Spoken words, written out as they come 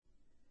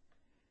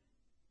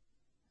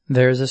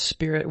There is a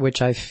spirit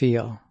which I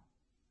feel.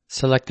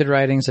 Selected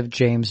writings of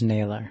James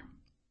Nayler.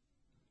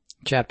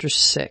 Chapter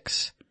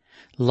 6.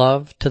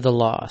 Love to the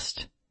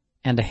lost,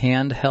 and a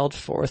hand held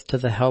forth to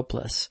the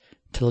helpless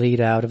to lead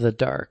out of the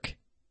dark.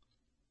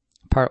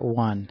 Part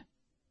 1.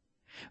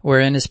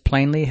 Wherein is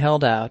plainly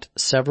held out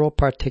several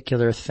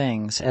particular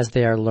things as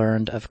they are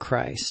learned of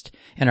Christ,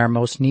 and are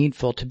most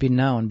needful to be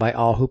known by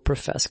all who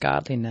profess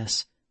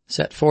godliness,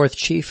 set forth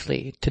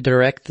chiefly to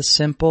direct the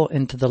simple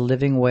into the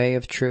living way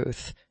of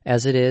truth,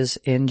 as it is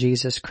in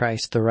Jesus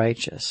Christ the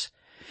righteous,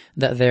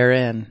 that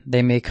therein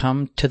they may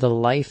come to the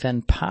life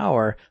and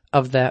power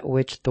of that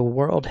which the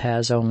world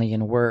has only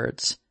in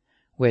words,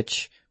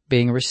 which,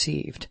 being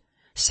received,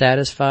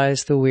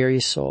 satisfies the weary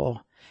soul,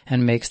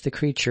 and makes the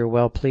creature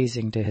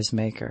well-pleasing to his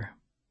Maker.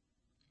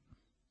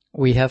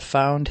 We have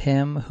found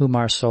him whom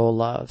our soul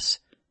loves,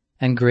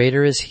 and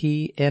greater is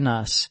he in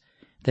us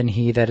than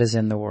he that is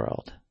in the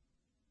world.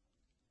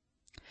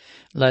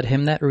 Let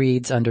him that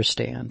reads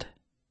understand.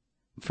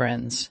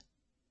 Friends,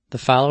 the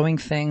following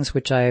things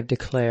which I have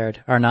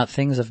declared are not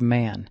things of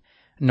man,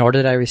 nor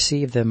did I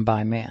receive them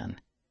by man,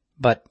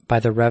 but by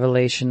the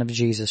revelation of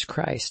Jesus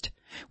Christ,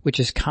 which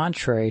is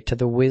contrary to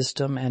the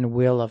wisdom and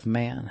will of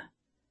man.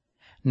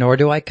 Nor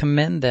do I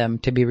commend them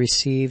to be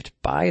received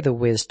by the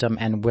wisdom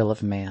and will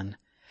of man.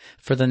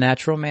 For the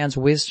natural man's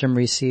wisdom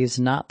receives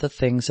not the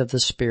things of the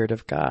Spirit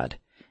of God,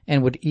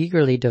 and would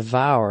eagerly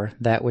devour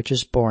that which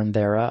is born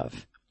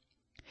thereof.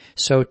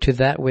 So to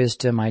that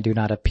wisdom I do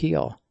not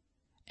appeal,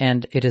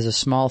 and it is a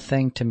small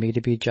thing to me to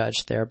be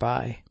judged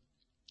thereby.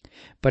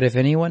 But if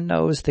anyone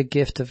knows the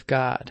gift of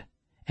God,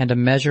 and a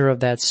measure of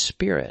that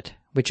Spirit,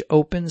 which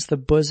opens the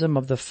bosom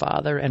of the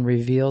Father and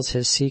reveals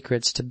his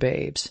secrets to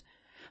babes,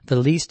 the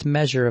least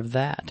measure of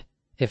that,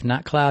 if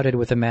not clouded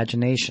with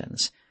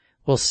imaginations,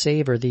 will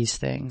savor these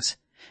things,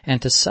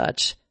 and to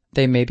such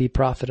they may be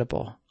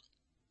profitable.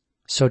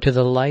 So to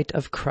the light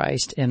of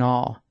Christ in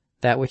all,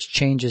 that which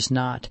changes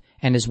not,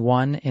 and is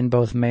one in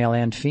both male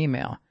and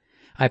female,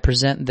 I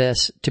present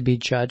this to be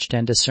judged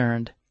and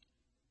discerned.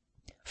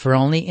 For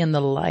only in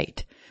the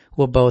light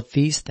will both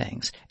these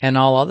things, and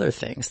all other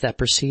things that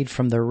proceed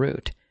from the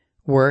root,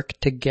 work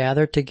to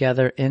gather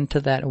together into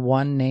that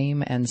one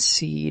name and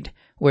seed,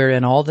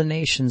 wherein all the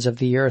nations of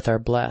the earth are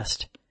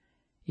blessed.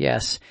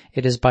 Yes,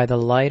 it is by the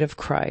light of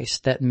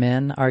Christ that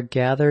men are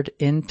gathered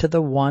into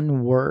the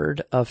one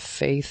word of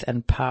faith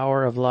and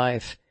power of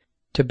life,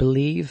 to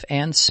believe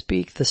and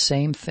speak the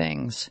same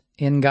things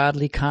in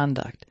godly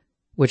conduct,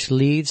 which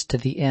leads to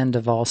the end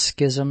of all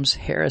schisms,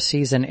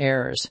 heresies, and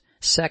errors,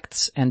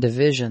 sects and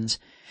divisions,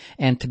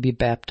 and to be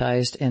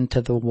baptized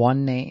into the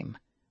one name,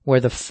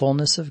 where the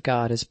fullness of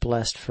God is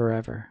blessed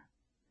forever.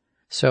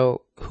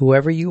 So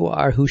whoever you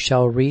are who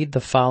shall read the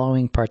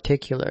following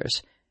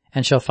particulars,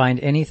 and shall find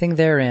anything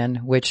therein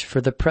which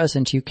for the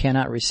present you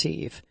cannot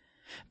receive,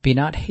 be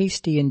not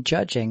hasty in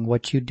judging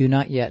what you do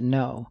not yet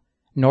know,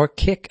 nor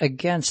kick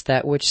against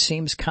that which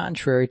seems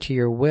contrary to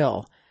your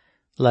will,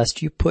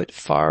 lest you put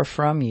far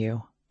from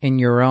you, in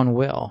your own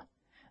will,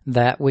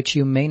 that which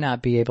you may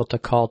not be able to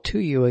call to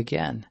you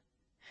again,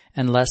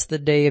 and lest the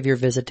day of your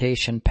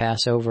visitation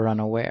pass over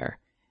unaware,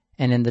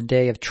 and in the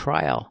day of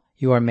trial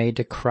you are made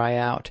to cry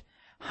out,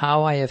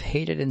 "How I have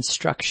hated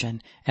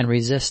instruction and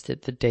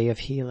resisted the day of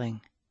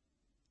healing."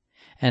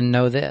 And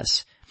know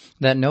this,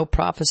 that no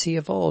prophecy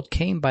of old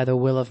came by the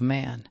will of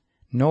man,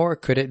 nor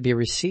could it be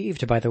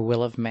received by the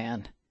will of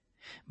man.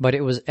 But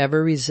it was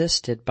ever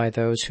resisted by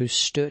those who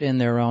stood in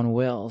their own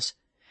wills,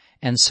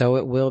 and so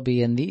it will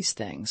be in these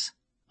things,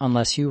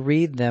 unless you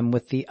read them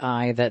with the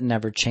eye that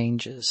never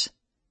changes.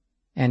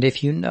 And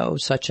if you know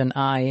such an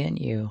eye in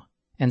you,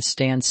 and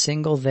stand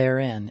single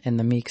therein in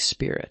the meek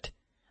spirit,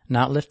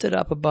 not lifted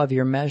up above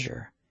your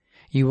measure,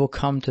 you will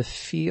come to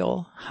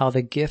feel how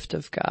the gift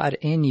of God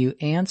in you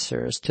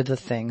answers to the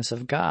things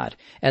of God,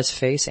 as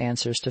face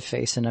answers to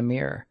face in a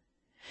mirror.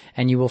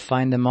 And you will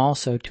find them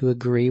also to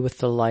agree with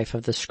the life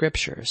of the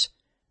Scriptures,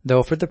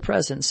 though for the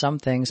present some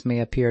things may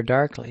appear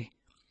darkly.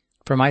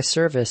 For my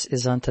service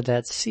is unto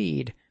that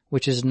seed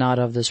which is not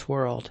of this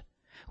world,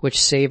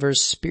 which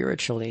savors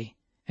spiritually,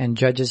 and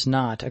judges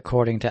not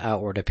according to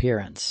outward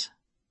appearance.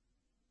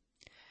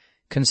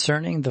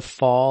 Concerning the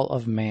fall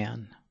of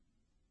man.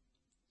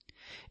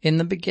 In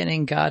the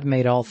beginning God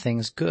made all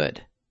things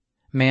good.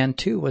 Man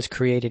too was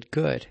created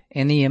good,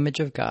 in the image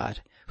of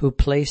God, who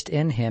placed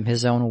in him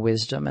his own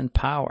wisdom and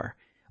power,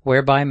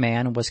 whereby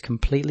man was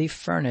completely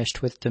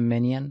furnished with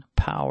dominion,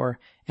 power,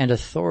 and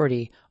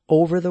authority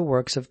over the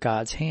works of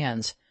God's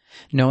hands,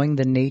 knowing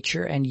the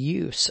nature and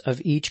use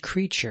of each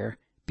creature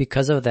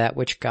because of that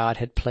which God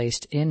had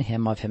placed in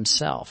him of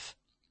himself.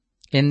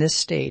 In this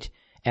state,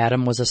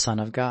 Adam was a son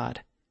of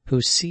God,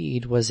 whose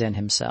seed was in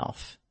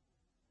himself.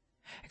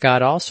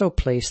 God also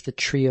placed the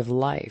tree of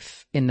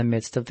life in the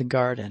midst of the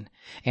garden,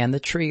 and the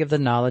tree of the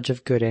knowledge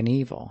of good and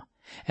evil.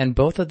 And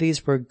both of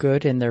these were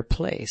good in their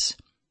place,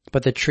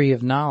 but the tree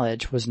of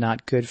knowledge was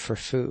not good for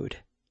food.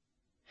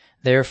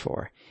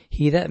 Therefore,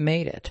 he that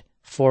made it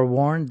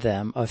forewarned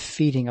them of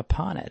feeding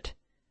upon it,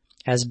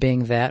 as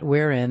being that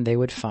wherein they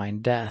would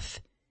find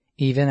death,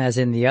 even as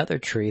in the other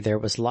tree there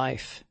was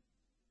life.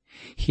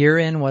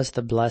 Herein was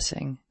the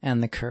blessing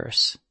and the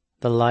curse,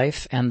 the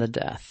life and the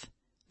death,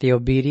 the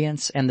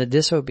obedience and the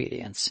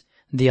disobedience,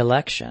 the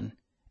election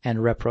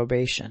and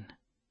reprobation.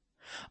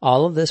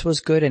 All of this was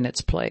good in its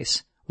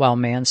place, while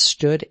man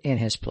stood in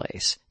his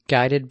place,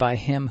 guided by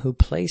him who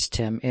placed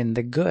him in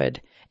the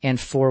good and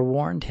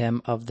forewarned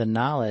him of the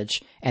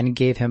knowledge and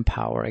gave him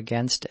power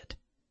against it.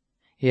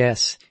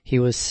 Yes, he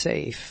was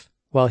safe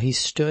while he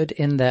stood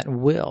in that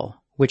will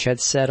which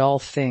had set all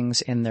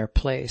things in their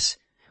place,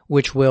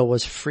 which will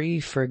was free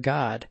for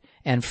God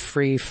and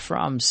free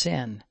from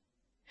sin.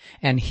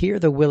 And here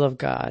the will of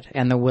God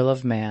and the will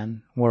of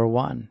man were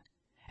one,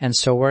 and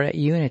so were at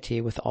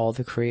unity with all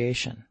the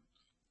creation.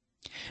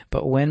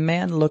 But when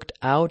man looked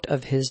out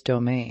of his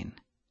domain,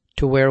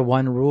 to where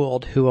one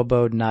ruled who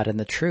abode not in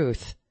the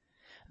truth,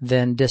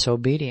 then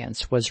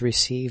disobedience was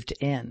received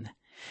in,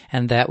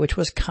 and that which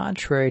was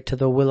contrary to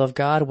the will of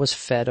God was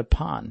fed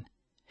upon.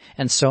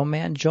 And so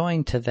man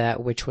joined to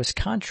that which was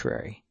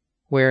contrary,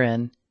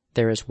 wherein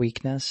there is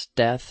weakness,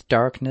 death,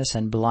 darkness,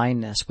 and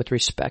blindness with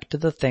respect to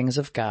the things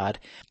of God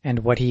and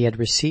what he had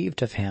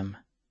received of him.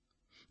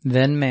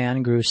 Then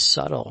man grew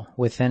subtle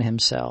within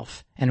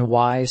himself, and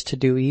wise to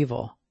do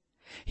evil.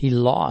 He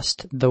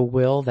lost the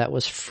will that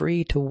was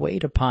free to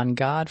wait upon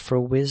God for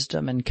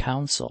wisdom and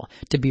counsel,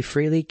 to be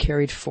freely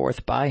carried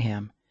forth by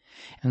him,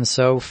 and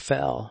so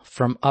fell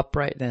from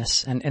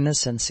uprightness and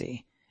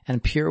innocency,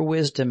 and pure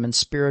wisdom and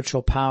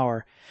spiritual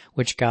power,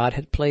 which God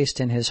had placed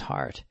in his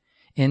heart,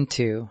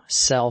 into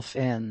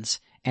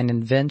self-ends and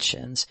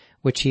inventions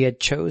which he had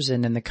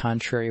chosen in the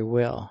contrary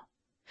will.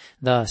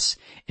 Thus,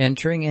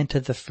 entering into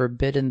the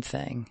forbidden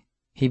thing,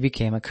 he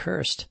became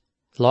accursed,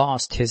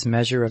 lost his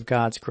measure of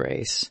God's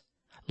grace,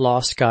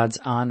 lost God's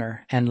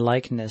honor and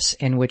likeness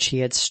in which he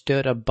had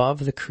stood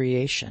above the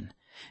creation,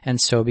 and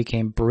so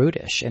became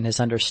brutish in his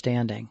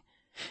understanding,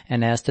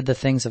 and as to the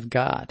things of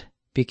God,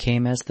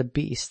 became as the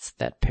beasts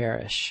that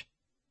perish.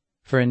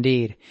 For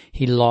indeed,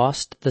 he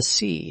lost the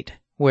seed,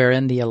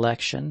 wherein the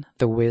election,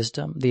 the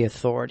wisdom, the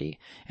authority,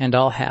 and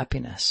all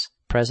happiness,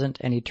 present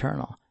and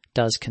eternal,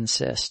 does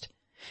consist,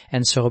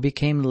 and so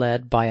became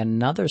led by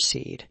another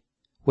seed,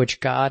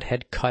 which God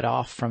had cut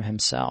off from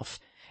himself,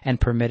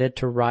 and permitted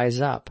to rise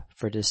up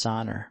for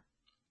dishonor.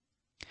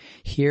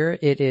 Here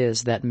it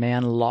is that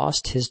man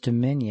lost his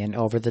dominion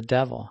over the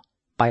devil,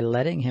 by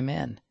letting him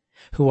in,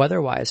 who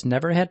otherwise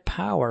never had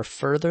power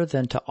further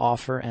than to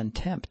offer and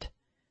tempt.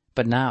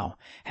 But now,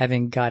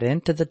 having got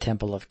into the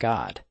temple of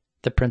God,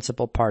 the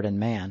principal part in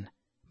man,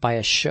 by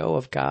a show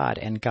of God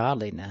and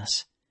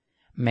godliness,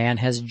 man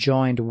has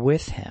joined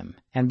with him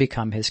and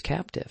become his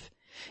captive,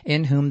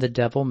 in whom the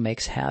devil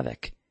makes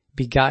havoc,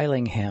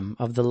 beguiling him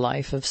of the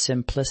life of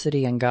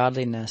simplicity and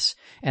godliness,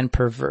 and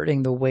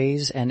perverting the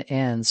ways and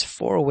ends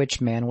for which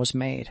man was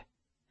made.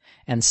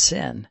 And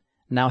sin,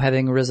 now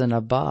having risen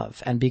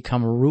above and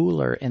become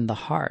ruler in the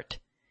heart,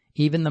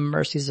 even the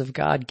mercies of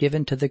God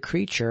given to the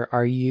creature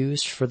are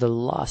used for the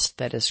lust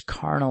that is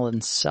carnal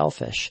and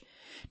selfish,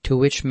 to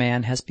which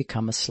man has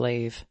become a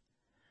slave.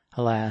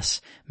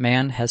 Alas,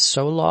 man has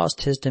so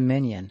lost his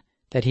dominion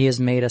that he is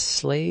made a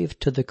slave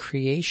to the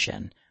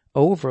creation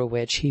over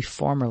which he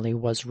formerly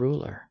was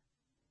ruler.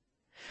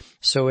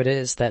 So it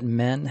is that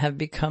men have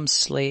become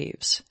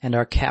slaves and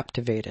are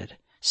captivated,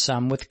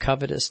 some with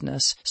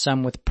covetousness,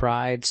 some with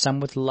pride, some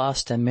with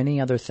lust, and many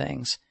other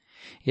things.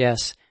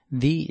 Yes,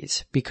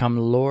 these become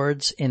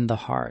lords in the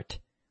heart,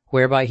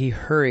 whereby he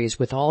hurries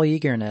with all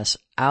eagerness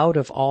out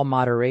of all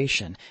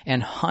moderation,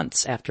 and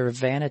hunts after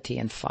vanity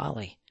and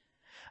folly.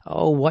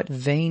 Oh, what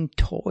vain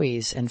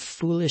toys and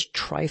foolish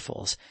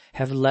trifles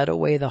have led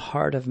away the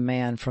heart of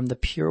man from the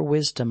pure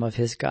wisdom of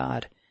his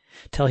God,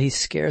 till he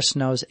scarce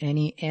knows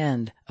any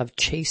end of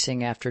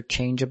chasing after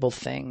changeable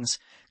things,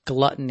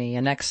 gluttony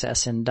and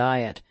excess in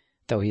diet,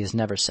 though he is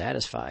never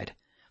satisfied,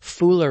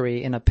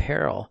 foolery in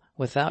apparel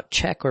without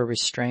check or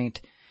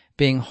restraint,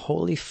 being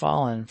wholly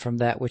fallen from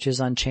that which is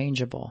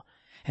unchangeable,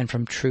 and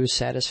from true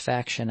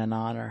satisfaction and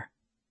honor.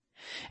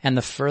 And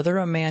the further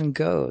a man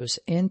goes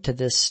into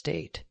this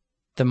state,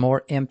 the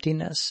more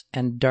emptiness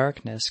and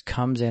darkness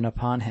comes in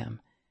upon him,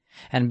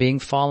 and being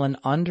fallen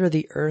under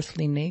the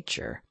earthly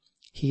nature,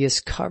 he is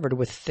covered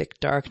with thick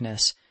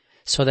darkness,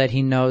 so that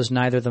he knows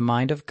neither the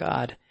mind of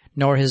God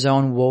nor his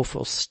own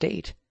woeful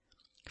state.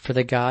 For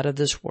the God of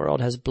this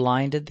world has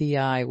blinded the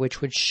eye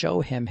which would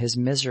show him his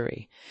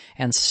misery,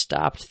 and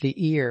stopped the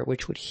ear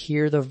which would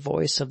hear the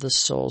voice of the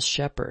soul's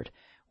shepherd,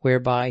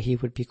 whereby he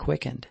would be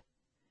quickened.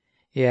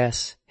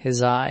 Yes,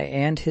 his eye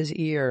and his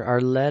ear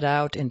are led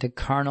out into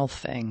carnal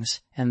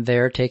things, and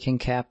there taken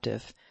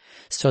captive,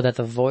 so that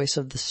the voice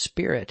of the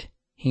Spirit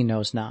he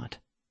knows not.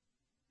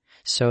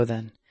 So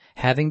then,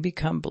 having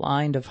become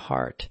blind of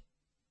heart,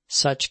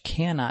 such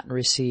cannot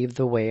receive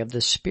the way of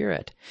the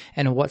Spirit,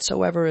 and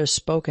whatsoever is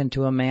spoken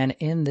to a man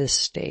in this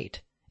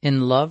state,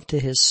 in love to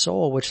his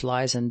soul which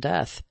lies in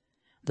death,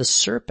 the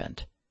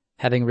serpent,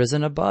 having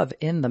risen above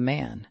in the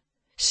man,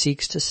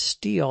 seeks to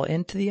steal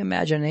into the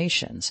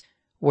imaginations,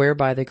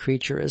 whereby the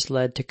creature is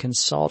led to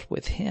consult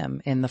with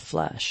him in the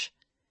flesh.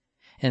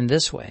 In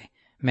this way,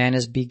 man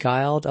is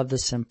beguiled of the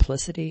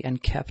simplicity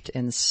and kept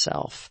in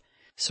self,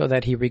 so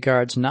that he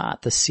regards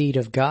not the seed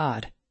of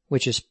God,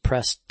 which is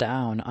pressed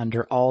down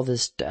under all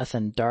this death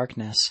and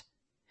darkness.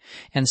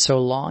 And so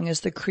long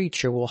as the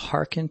creature will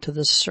hearken to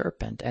the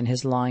serpent and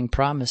his lying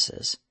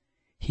promises,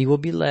 he will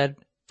be led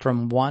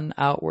from one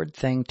outward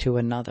thing to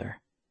another,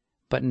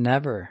 but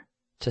never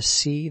to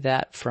see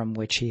that from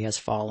which he has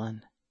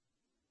fallen.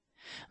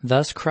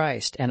 Thus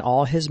Christ and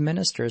all his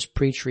ministers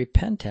preach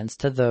repentance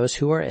to those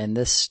who are in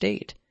this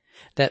state,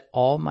 that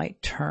all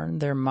might turn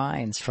their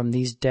minds from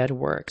these dead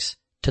works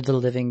to the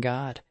living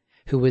God,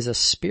 who is a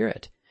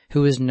spirit,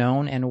 who is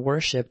known and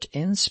worshipped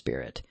in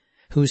spirit,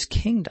 whose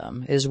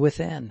kingdom is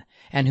within,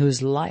 and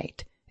whose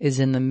light is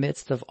in the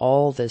midst of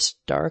all this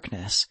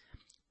darkness,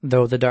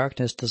 though the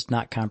darkness does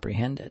not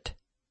comprehend it.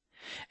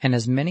 And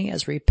as many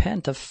as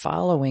repent of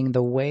following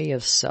the way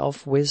of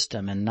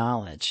self-wisdom and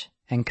knowledge,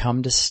 and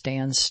come to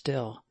stand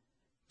still,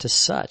 to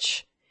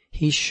such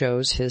he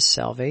shows his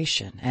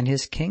salvation and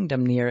his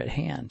kingdom near at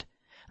hand,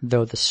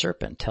 though the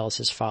serpent tells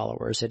his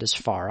followers it is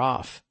far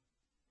off.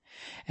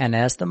 And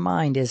as the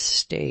mind is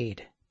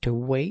stayed to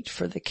wait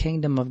for the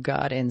kingdom of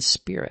God in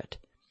spirit,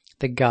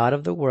 the God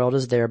of the world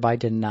is thereby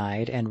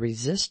denied and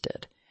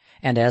resisted.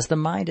 And as the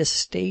mind is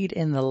stayed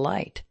in the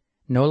light,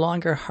 no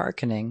longer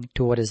hearkening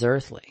to what is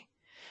earthly,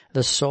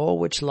 the soul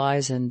which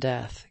lies in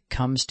death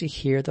comes to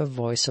hear the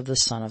voice of the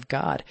Son of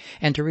God,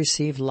 and to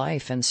receive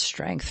life and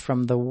strength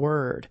from the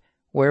Word,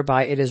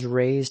 whereby it is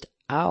raised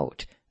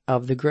out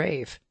of the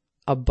grave,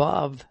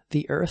 above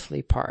the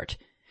earthly part,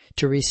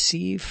 to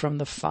receive from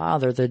the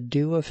Father the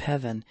dew of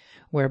heaven,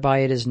 whereby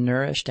it is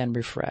nourished and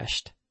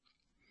refreshed.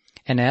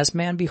 And as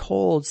man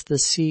beholds the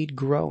seed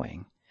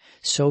growing,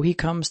 so he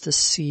comes to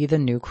see the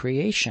new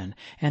creation,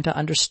 and to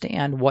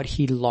understand what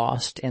he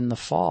lost in the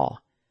fall,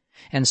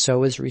 and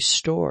so is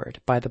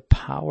restored by the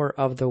power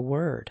of the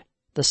Word,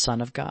 the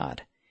Son of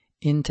God,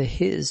 into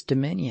his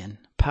dominion,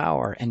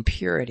 power, and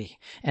purity,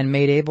 and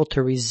made able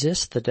to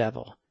resist the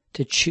devil,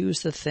 to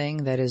choose the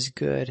thing that is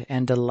good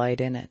and delight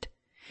in it,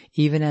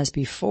 even as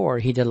before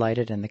he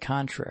delighted in the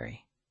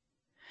contrary.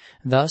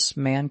 Thus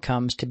man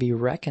comes to be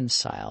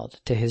reconciled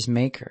to his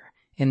Maker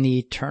in the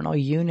eternal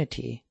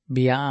unity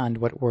beyond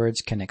what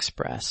words can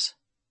express.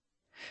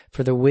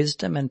 For the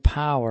wisdom and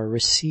power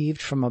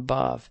received from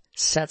above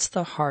sets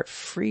the heart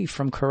free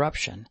from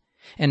corruption,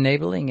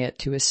 enabling it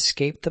to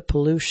escape the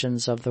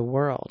pollutions of the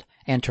world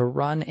and to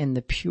run in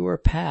the pure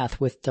path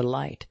with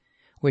delight,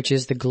 which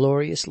is the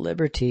glorious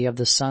liberty of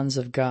the sons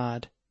of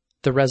God,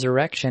 the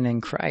resurrection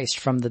in Christ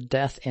from the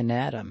death in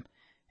Adam,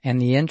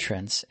 and the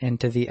entrance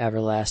into the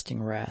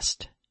everlasting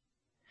rest.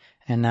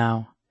 And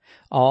now,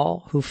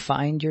 all who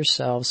find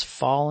yourselves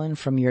fallen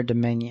from your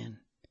dominion,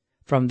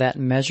 from that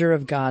measure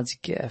of God's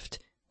gift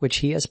which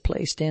he has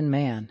placed in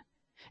man,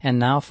 and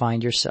now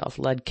find yourself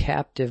led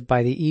captive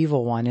by the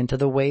evil one into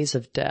the ways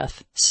of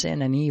death,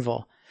 sin, and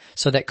evil,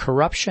 so that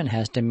corruption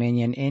has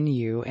dominion in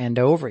you and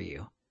over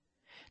you.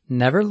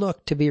 Never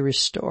look to be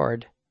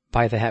restored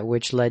by that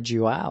which led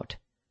you out,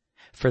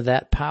 for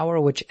that power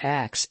which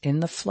acts in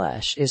the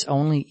flesh is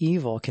only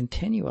evil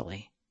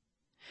continually.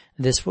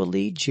 This will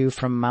lead you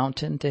from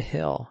mountain to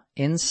hill,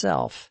 in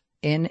self,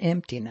 in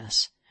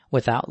emptiness,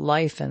 without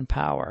life and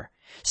power,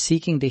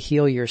 seeking to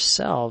heal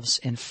yourselves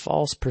in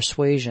false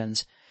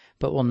persuasions,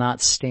 but will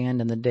not stand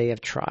in the day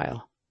of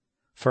trial.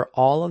 For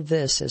all of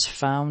this is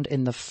found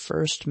in the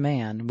first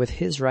man with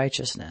his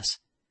righteousness.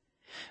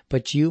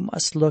 But you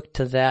must look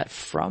to that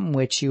from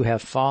which you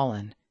have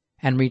fallen,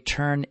 and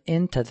return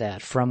into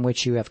that from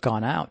which you have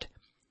gone out.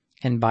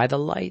 And by the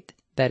light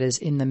that is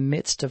in the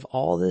midst of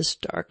all this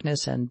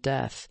darkness and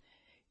death,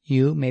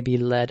 you may be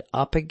led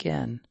up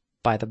again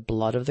by the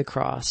blood of the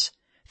cross,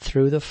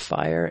 through the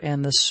fire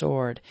and the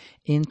sword,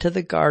 into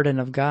the garden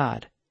of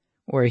God,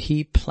 where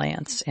he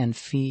plants and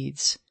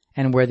feeds,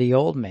 and where the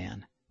old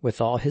man, with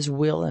all his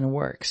will and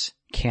works,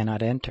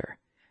 cannot enter,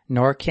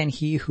 nor can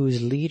he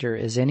whose leader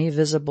is any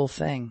visible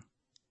thing.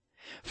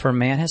 For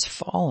man has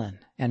fallen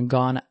and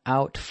gone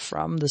out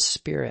from the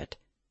Spirit,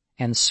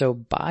 and so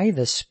by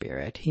the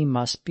Spirit he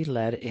must be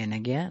led in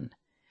again.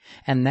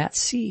 And that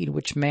seed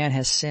which man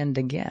has sinned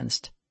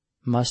against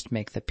must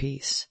make the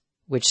peace,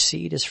 which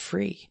seed is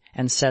free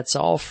and sets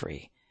all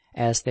free,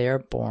 as they are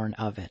born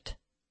of it.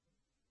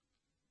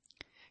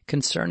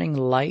 Concerning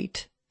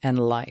light and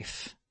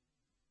life.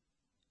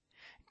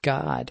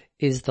 God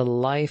is the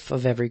life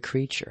of every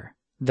creature,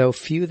 though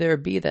few there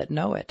be that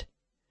know it.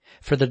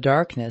 For the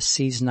darkness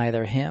sees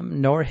neither him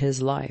nor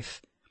his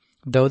life,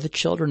 though the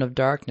children of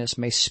darkness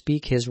may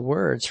speak his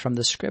words from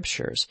the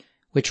Scriptures,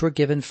 which were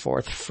given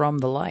forth from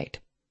the light.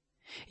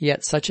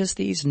 Yet such as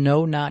these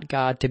know not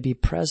God to be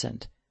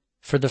present,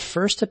 for the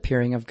first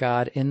appearing of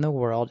God in the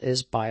world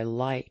is by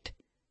light.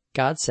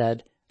 God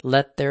said,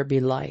 "Let there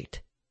be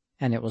light,"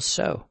 and it was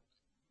so.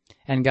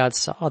 And God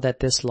saw that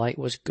this light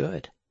was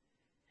good.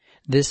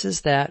 This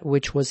is that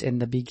which was in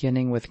the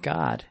beginning with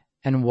God,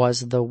 and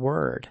was the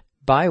Word,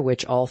 by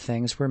which all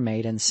things were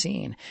made and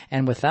seen.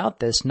 And without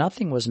this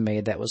nothing was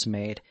made that was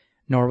made,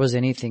 nor was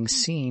anything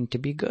seen to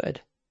be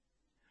good.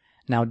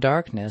 Now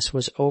darkness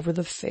was over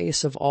the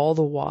face of all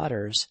the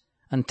waters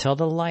until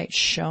the light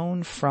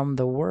shone from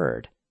the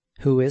Word,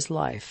 who is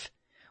life,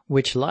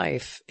 which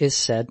life is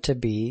said to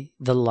be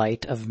the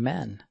light of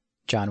men.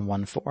 John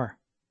 1:4.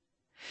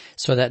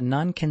 So that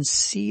none can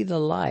see the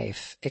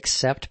life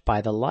except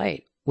by the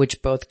light,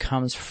 which both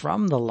comes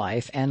from the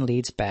life and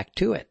leads back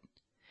to it.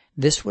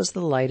 This was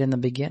the light in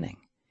the beginning,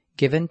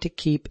 given to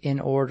keep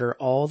in order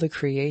all the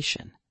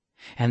creation.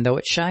 And though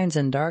it shines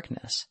in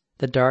darkness,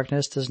 the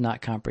darkness does not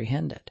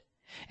comprehend it.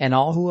 And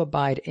all who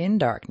abide in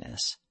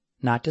darkness,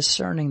 not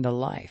discerning the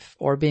life,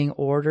 or being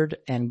ordered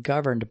and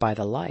governed by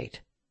the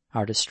light,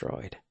 are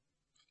destroyed.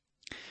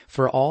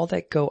 For all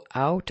that go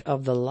out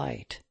of the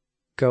light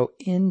go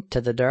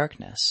into the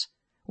darkness,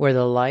 where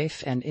the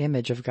life and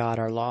image of God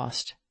are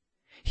lost.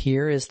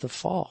 Here is the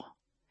fall,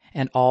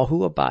 and all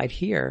who abide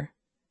here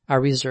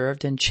are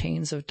reserved in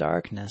chains of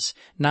darkness,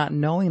 not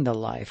knowing the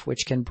life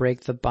which can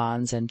break the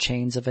bonds and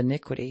chains of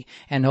iniquity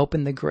and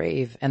open the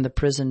grave and the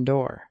prison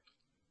door.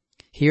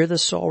 Here the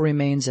soul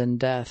remains in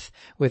death,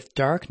 with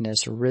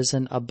darkness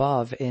risen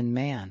above in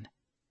man.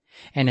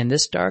 And in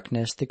this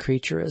darkness the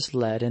creature is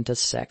led into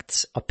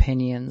sects,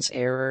 opinions,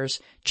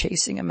 errors,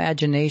 chasing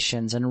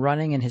imaginations, and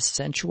running in his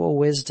sensual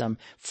wisdom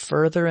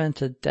further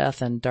into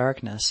death and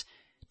darkness,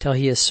 till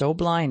he is so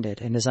blinded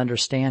in his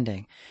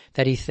understanding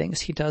that he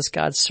thinks he does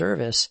God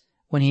service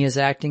when he is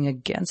acting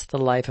against the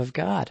life of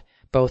God,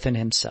 both in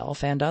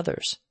himself and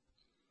others.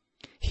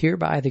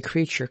 Hereby the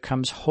creature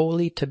comes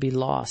wholly to be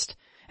lost,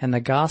 and the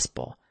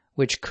gospel,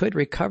 which could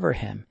recover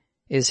him,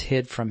 is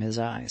hid from his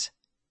eyes.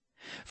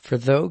 For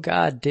though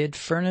God did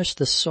furnish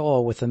the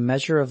soul with a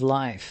measure of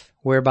life,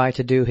 whereby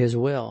to do his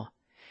will,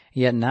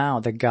 yet now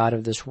the God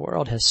of this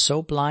world has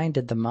so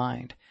blinded the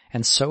mind,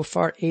 and so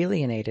far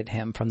alienated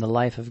him from the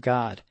life of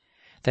God,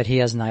 that he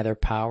has neither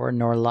power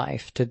nor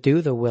life to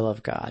do the will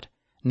of God,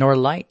 nor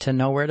light to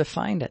know where to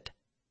find it.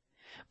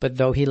 But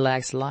though he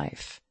lacks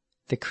life,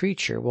 the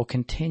creature will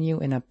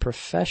continue in a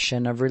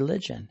profession of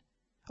religion,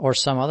 or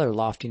some other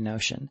lofty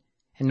notion,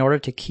 in order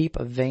to keep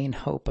a vain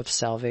hope of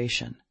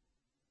salvation.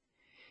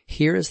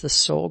 Here is the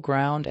sole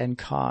ground and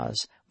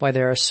cause why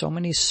there are so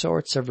many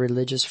sorts of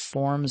religious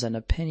forms and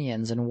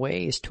opinions and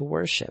ways to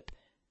worship,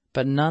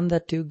 but none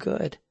that do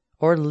good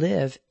or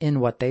live in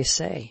what they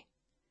say,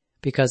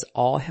 because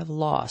all have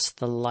lost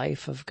the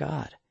life of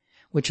God,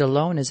 which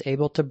alone is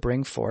able to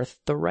bring forth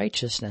the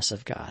righteousness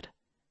of God.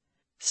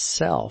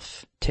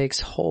 Self takes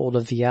hold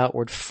of the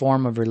outward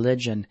form of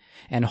religion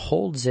and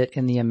holds it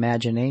in the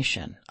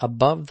imagination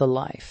above the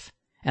life,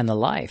 and the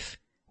life,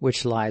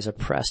 which lies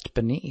oppressed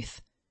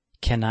beneath,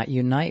 cannot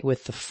unite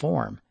with the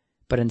form,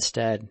 but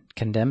instead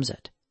condemns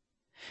it,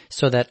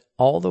 so that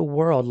all the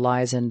world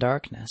lies in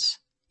darkness.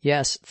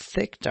 Yes,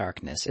 thick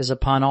darkness is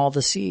upon all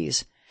the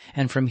seas,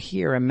 and from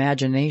here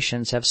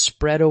imaginations have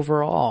spread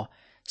over all,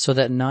 so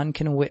that none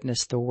can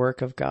witness the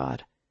work of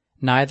God,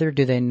 neither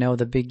do they know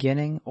the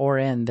beginning or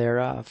end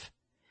thereof.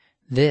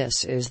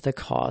 This is the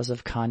cause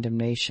of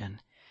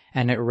condemnation,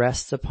 and it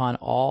rests upon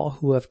all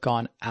who have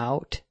gone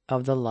out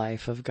of the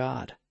life of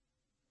God.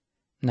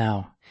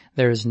 Now,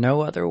 there is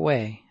no other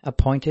way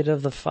appointed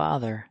of the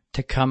Father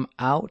to come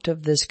out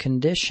of this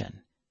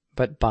condition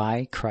but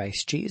by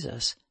Christ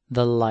Jesus,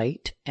 the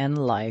light and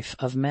life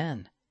of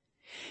men.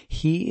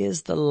 He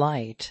is the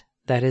light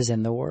that is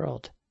in the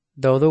world,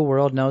 though the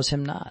world knows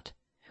him not,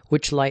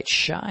 which light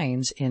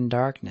shines in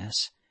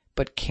darkness,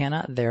 but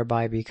cannot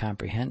thereby be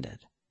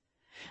comprehended.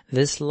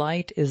 This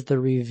light is the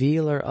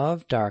revealer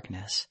of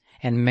darkness,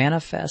 and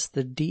manifests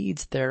the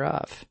deeds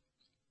thereof.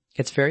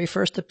 Its very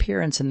first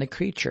appearance in the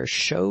creature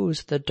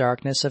shows the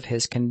darkness of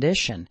his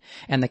condition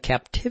and the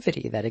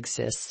captivity that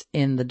exists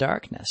in the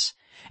darkness,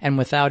 and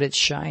without its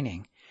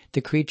shining,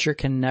 the creature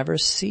can never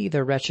see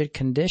the wretched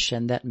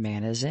condition that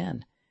man is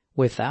in,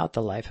 without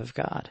the life of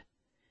God,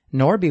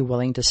 nor be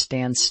willing to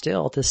stand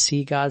still to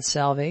see God's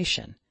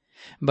salvation,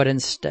 but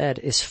instead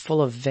is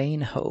full of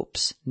vain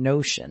hopes,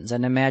 notions,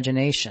 and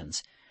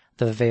imaginations,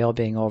 the veil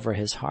being over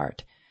his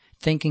heart,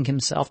 thinking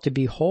himself to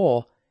be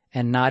whole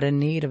and not in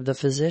need of the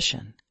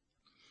physician.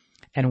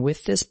 And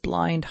with this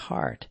blind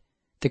heart,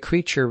 the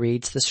creature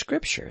reads the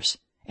Scriptures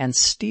and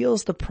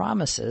steals the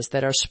promises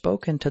that are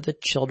spoken to the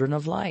children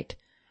of light,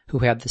 who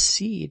have the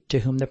seed to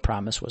whom the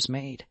promise was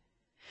made,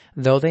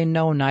 though they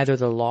know neither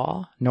the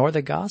law nor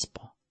the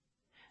gospel.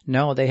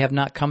 No, they have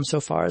not come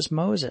so far as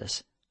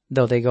Moses,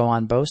 though they go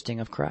on boasting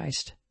of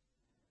Christ.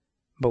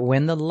 But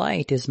when the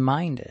light is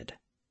minded,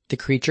 the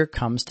creature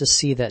comes to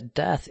see that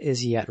death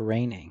is yet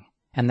reigning,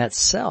 and that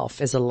self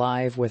is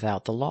alive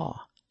without the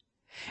law.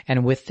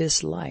 And with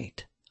this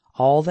light,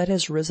 all that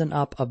has risen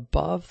up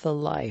above the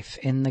life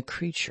in the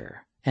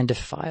creature and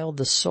defiled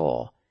the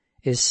soul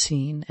is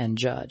seen and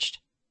judged.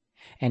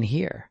 And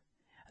here,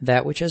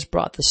 that which has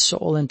brought the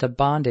soul into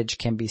bondage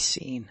can be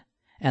seen,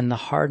 and the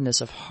hardness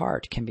of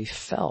heart can be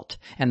felt,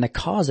 and the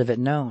cause of it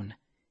known,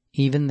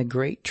 even the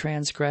great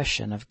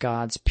transgression of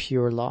God's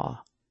pure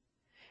law.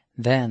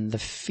 Then the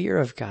fear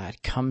of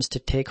God comes to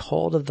take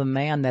hold of the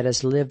man that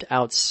has lived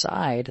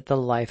outside the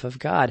life of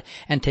God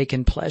and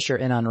taken pleasure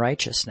in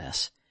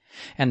unrighteousness,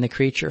 And the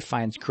creature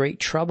finds great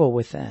trouble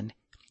within,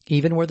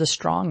 even where the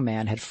strong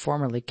man had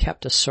formerly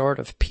kept a sort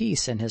of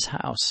peace in his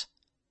house.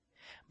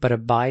 But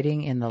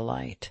abiding in the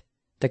light,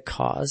 the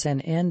cause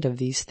and end of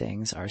these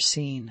things are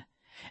seen,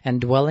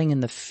 and dwelling in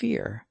the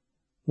fear,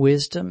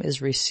 wisdom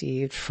is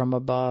received from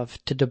above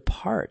to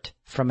depart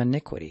from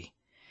iniquity.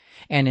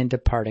 And in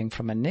departing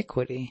from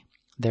iniquity,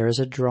 there is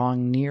a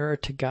drawing nearer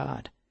to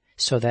God,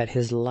 so that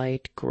his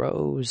light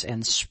grows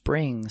and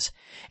springs,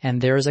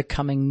 and there is a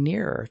coming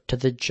nearer to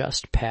the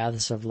just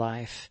paths of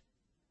life.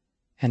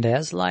 And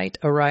as light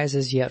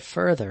arises yet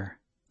further,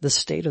 the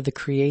state of the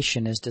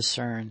creation is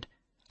discerned,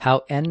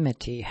 how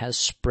enmity has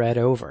spread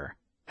over,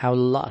 how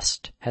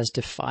lust has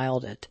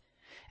defiled it,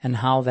 and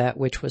how that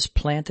which was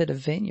planted a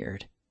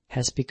vineyard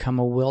has become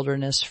a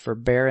wilderness for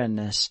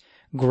barrenness,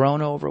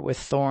 grown over with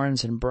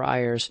thorns and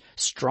briars,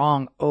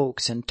 strong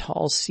oaks and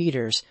tall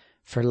cedars,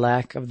 for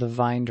lack of the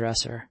vine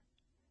dresser.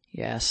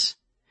 Yes,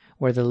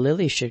 where the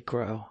lily should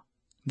grow,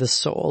 the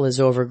soul is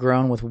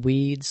overgrown with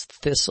weeds,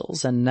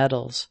 thistles, and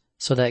nettles,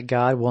 so that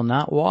God will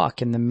not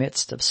walk in the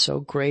midst of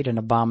so great an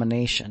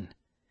abomination.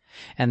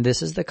 And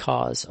this is the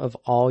cause of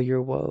all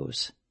your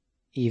woes,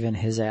 even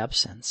his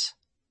absence.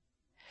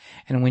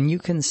 And when you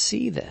can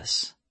see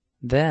this,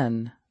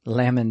 then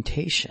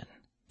lamentation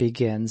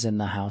begins in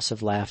the house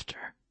of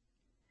laughter,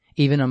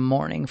 even a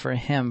mourning for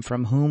him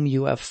from whom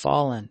you have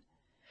fallen.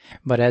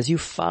 But as you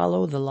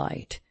follow the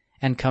light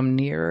and come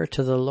nearer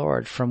to the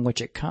Lord from which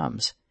it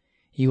comes,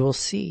 you will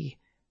see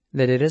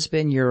that it has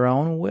been your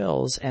own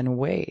wills and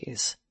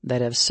ways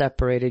that have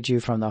separated you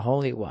from the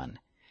Holy One.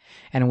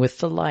 And with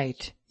the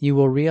light, you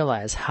will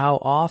realize how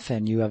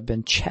often you have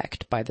been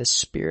checked by the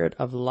Spirit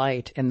of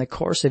light in the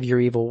course of your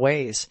evil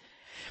ways,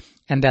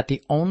 and that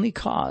the only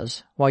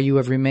cause why you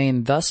have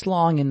remained thus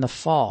long in the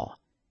fall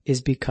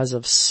is because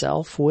of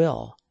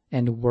self-will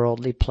and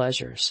worldly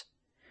pleasures,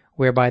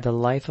 whereby the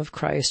life of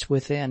Christ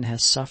within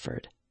has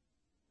suffered.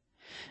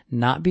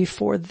 Not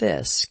before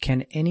this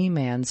can any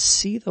man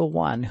see the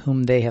one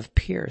whom they have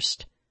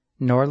pierced,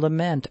 nor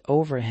lament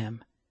over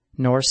him,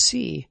 nor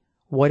see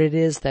what it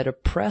is that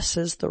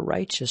oppresses the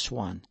righteous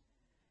one,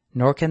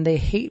 nor can they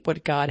hate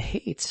what God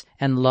hates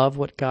and love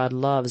what God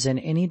loves in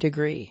any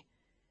degree.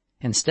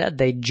 Instead,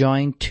 they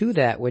join to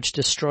that which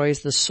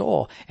destroys the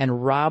soul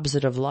and robs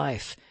it of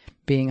life,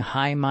 being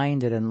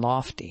high-minded and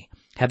lofty,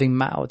 having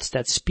mouths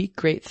that speak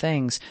great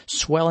things,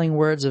 swelling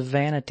words of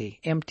vanity,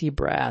 empty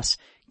brass,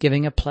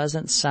 giving a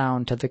pleasant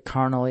sound to the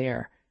carnal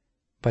ear,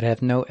 but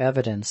have no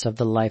evidence of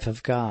the life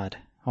of God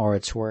or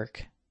its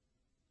work.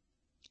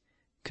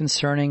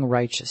 Concerning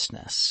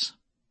righteousness.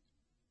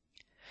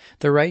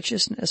 The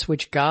righteousness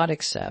which God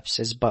accepts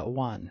is but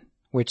one,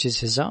 which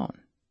is his own,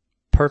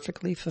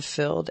 perfectly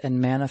fulfilled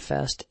and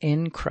manifest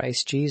in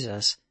Christ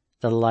Jesus,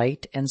 the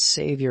light and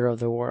Savior of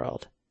the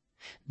world.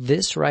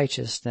 This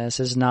righteousness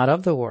is not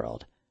of the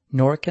world,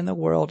 nor can the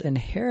world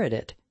inherit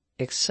it,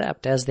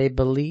 except as they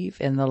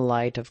believe in the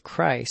light of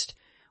Christ,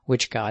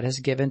 which God has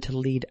given to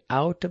lead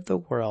out of the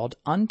world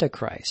unto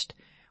Christ,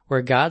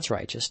 where God's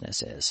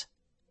righteousness is.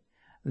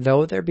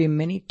 Though there be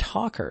many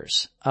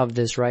talkers of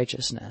this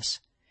righteousness,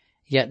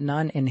 yet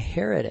none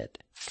inherit it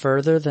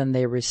further than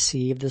they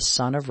receive the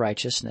Son of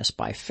Righteousness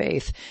by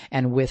faith,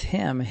 and with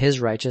him his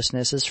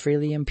righteousness is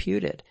freely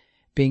imputed,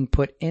 being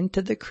put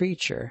into the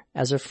creature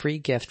as a free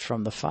gift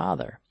from the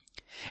Father.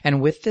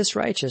 And with this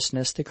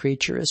righteousness the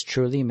creature is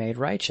truly made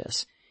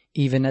righteous,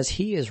 even as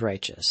he is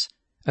righteous,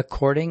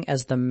 according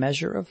as the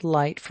measure of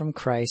light from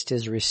Christ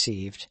is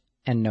received,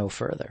 and no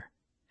further.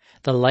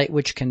 The light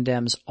which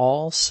condemns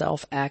all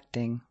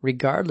self-acting,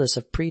 regardless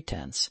of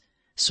pretense,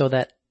 so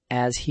that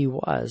as he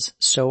was,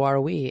 so are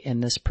we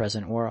in this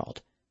present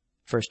world.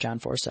 1 John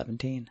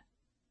 4:17.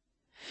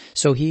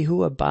 So he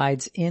who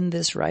abides in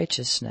this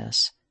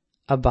righteousness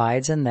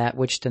abides in that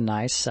which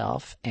denies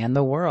self and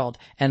the world,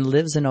 and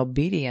lives in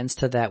obedience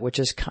to that which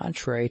is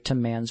contrary to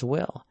man's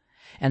will,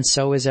 and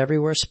so is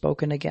everywhere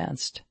spoken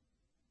against.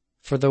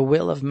 For the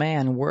will of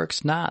man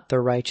works not the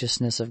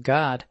righteousness of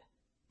God,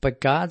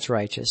 but God's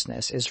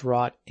righteousness is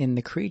wrought in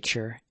the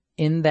creature,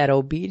 in that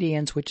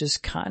obedience which is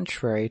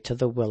contrary to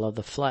the will of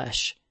the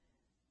flesh.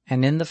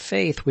 And in the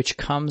faith which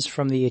comes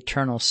from the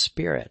eternal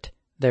Spirit,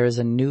 there is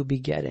a new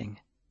begetting,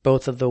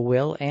 both of the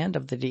will and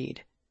of the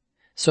deed,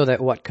 so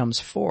that what comes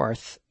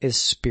forth is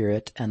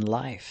spirit and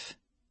life.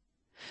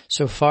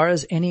 So far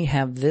as any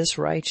have this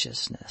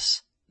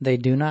righteousness, they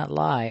do not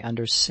lie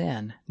under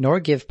sin, nor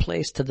give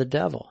place to the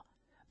devil,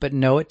 but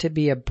know it to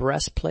be a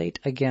breastplate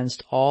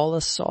against all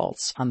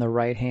assaults on the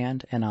right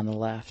hand and on the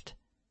left.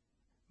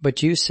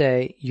 But you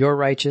say, your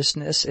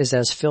righteousness is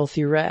as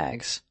filthy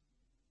rags.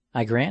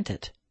 I grant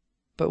it.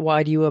 But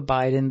why do you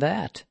abide in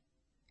that?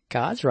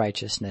 God's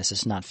righteousness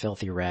is not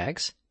filthy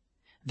rags.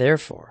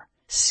 Therefore,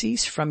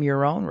 cease from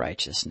your own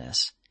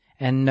righteousness,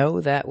 and know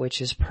that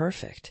which is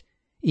perfect,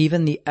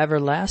 even the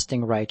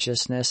everlasting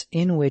righteousness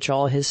in which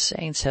all his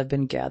saints have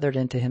been gathered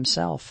into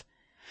himself.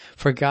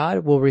 For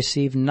God will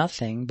receive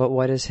nothing but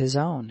what is his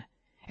own,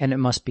 and it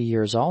must be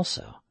yours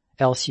also,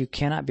 else you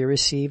cannot be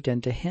received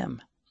into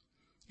him.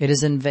 It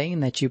is in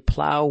vain that you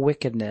plow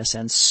wickedness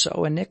and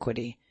sow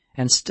iniquity,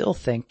 and still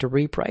think to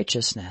reap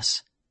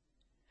righteousness.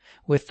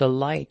 With the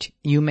light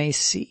you may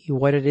see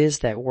what it is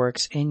that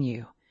works in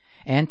you,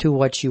 and to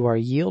what you are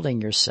yielding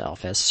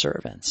yourself as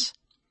servants.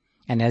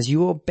 And as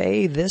you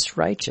obey this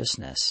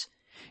righteousness,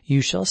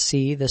 you shall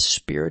see the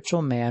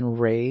spiritual man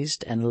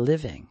raised and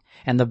living,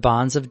 and the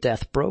bonds of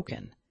death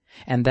broken,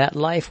 and that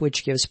life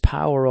which gives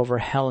power over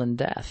hell and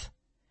death.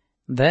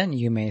 Then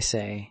you may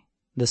say,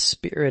 the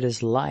Spirit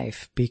is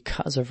life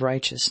because of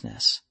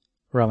righteousness.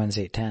 Romans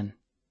 8:10.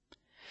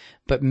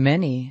 But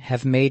many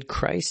have made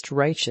Christ's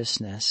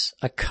righteousness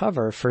a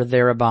cover for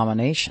their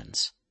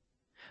abominations.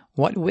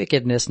 What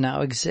wickedness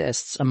now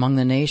exists among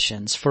the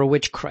nations for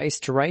which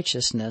Christ's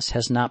righteousness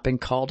has not been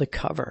called a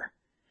cover?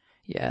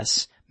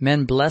 Yes,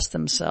 men bless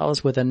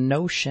themselves with a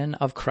notion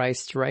of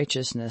Christ's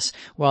righteousness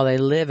while they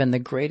live in the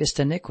greatest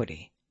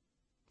iniquity.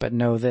 But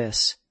know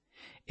this,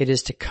 it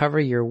is to cover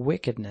your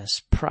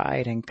wickedness,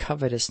 pride, and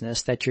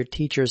covetousness that your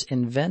teachers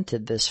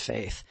invented this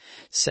faith,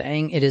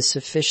 saying it is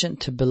sufficient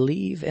to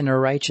believe in a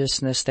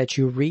righteousness that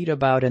you read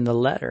about in the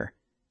letter,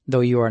 though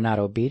you are not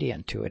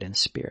obedient to it in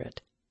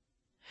spirit.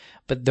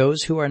 But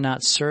those who are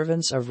not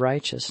servants of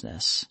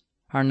righteousness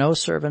are no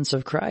servants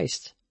of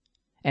Christ,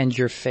 and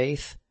your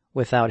faith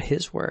without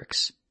his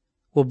works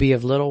will be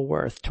of little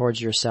worth towards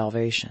your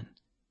salvation.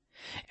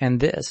 And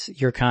this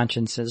your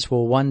consciences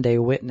will one day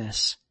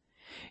witness.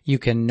 You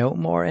can no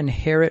more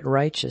inherit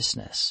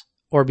righteousness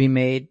or be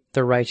made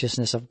the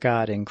righteousness of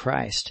God in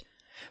Christ,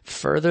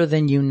 further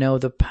than you know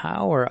the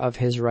power of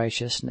his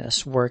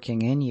righteousness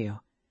working in you,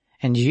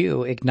 and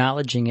you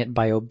acknowledging it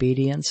by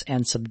obedience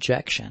and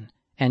subjection,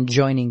 and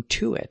joining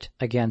to it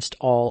against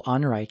all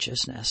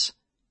unrighteousness.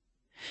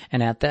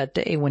 And at that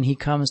day when he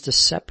comes to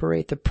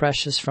separate the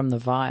precious from the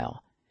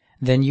vile,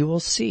 then you will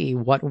see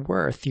what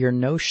worth your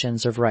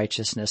notions of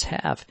righteousness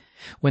have,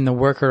 when the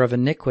worker of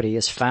iniquity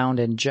is found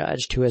and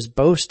judged, who has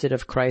boasted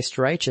of Christ's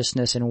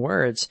righteousness in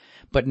words,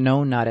 but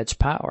know not its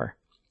power.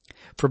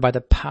 For by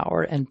the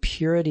power and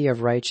purity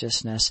of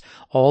righteousness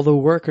all the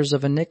workers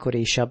of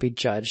iniquity shall be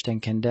judged and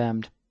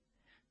condemned.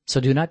 So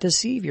do not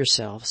deceive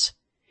yourselves.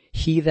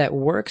 He that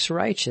works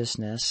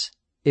righteousness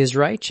is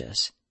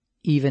righteous,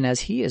 even as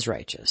he is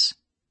righteous.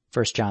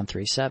 1 John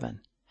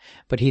 3:7.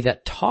 But he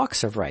that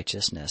talks of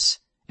righteousness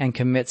and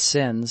commits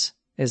sins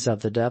is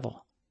of the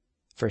devil.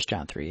 1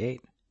 John 3:8.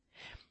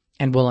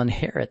 And will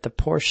inherit the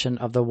portion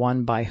of the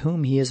one by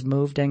whom he is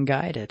moved and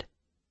guided.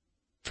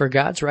 For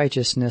God's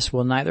righteousness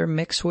will neither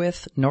mix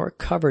with nor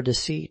cover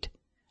deceit,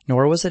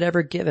 nor was it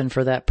ever given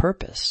for that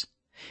purpose.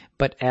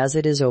 But as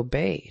it is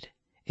obeyed,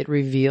 it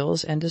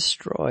reveals and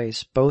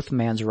destroys both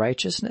man's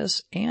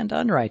righteousness and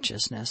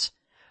unrighteousness,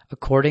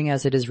 according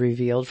as it is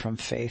revealed from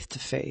faith to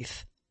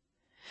faith.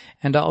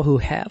 And all who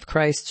have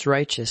Christ's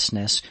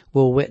righteousness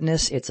will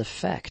witness its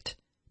effect,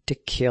 to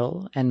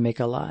kill and make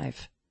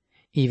alive,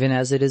 even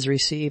as it is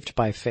received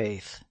by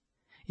faith.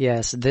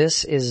 Yes,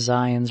 this is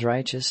Zion's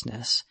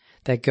righteousness,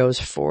 that goes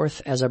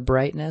forth as a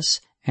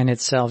brightness, and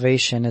its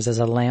salvation is as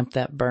a lamp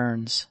that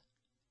burns.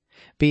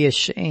 Be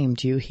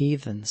ashamed, you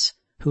heathens,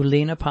 who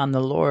lean upon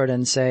the Lord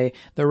and say,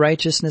 the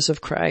righteousness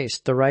of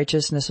Christ, the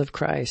righteousness of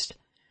Christ.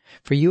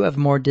 For you have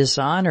more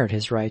dishonored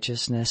his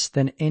righteousness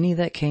than any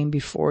that came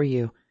before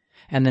you,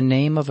 and the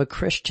name of a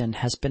Christian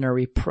has been a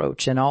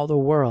reproach in all the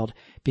world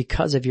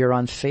because of your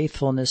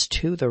unfaithfulness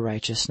to the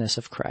righteousness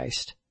of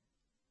Christ.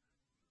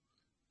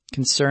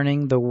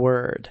 Concerning the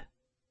Word.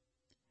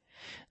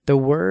 The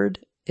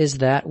Word is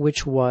that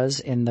which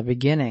was in the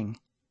beginning,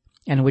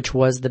 and which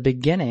was the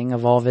beginning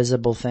of all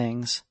visible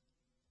things.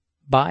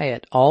 By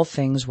it all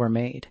things were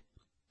made,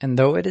 and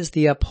though it is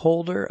the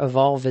upholder of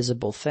all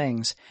visible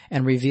things,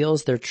 and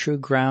reveals their true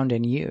ground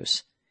and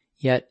use,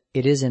 yet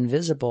it is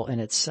invisible in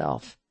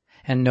itself,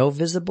 and no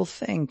visible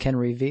thing can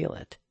reveal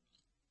it.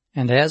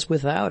 And as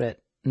without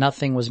it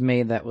nothing was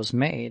made that was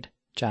made,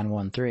 John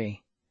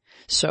 1:3,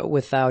 so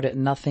without it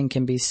nothing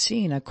can be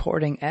seen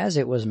according as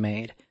it was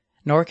made,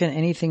 nor can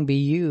anything be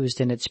used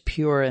in its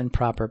pure and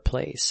proper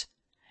place.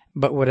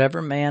 But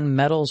whatever man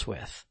meddles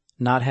with,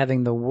 not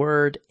having the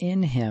Word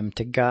in him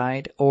to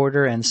guide,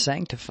 order, and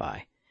sanctify,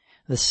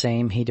 the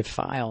same he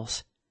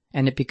defiles,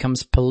 and it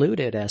becomes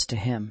polluted as to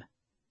him.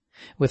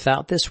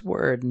 Without this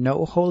Word,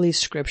 no holy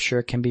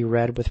Scripture can be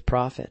read with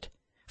profit,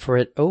 for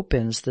it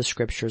opens the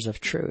Scriptures of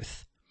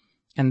truth.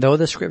 And though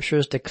the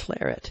Scriptures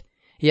declare it,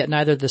 yet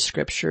neither the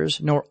Scriptures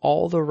nor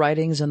all the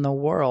writings in the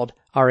world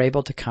are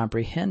able to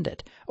comprehend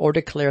it, or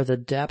declare the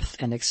depth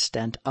and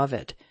extent of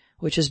it,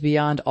 which is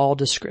beyond all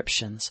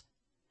descriptions.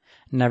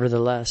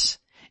 Nevertheless,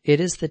 it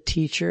is the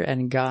teacher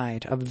and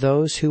guide of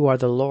those who are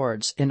the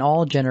Lord's in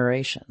all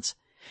generations,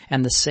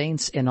 and the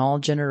saints in all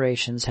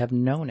generations have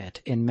known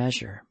it in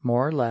measure,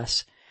 more or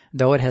less,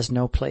 though it has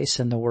no place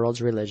in the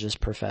world's religious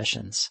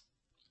professions.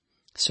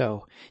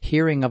 So,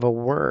 hearing of a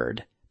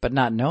word, but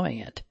not knowing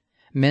it,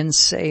 men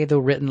say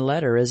the written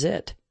letter is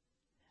it.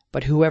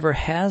 But whoever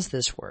has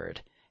this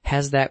word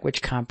has that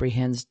which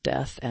comprehends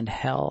death and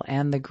hell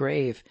and the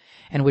grave,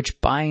 and which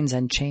binds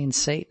and chains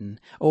Satan,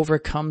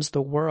 overcomes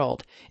the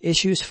world,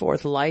 issues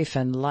forth life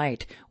and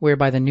light,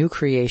 whereby the new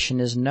creation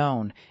is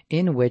known,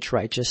 in which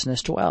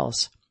righteousness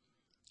dwells.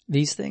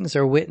 These things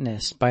are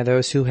witnessed by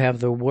those who have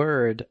the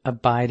word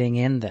abiding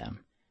in them,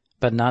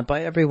 but not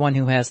by everyone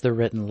who has the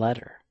written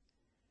letter.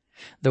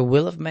 The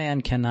will of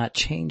man cannot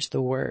change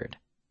the word,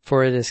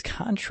 for it is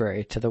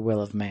contrary to the will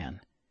of man.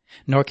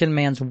 Nor can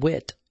man's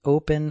wit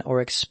open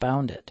or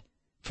expound it,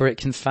 for it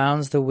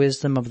confounds the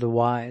wisdom of the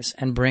wise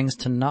and brings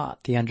to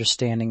naught the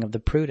understanding of the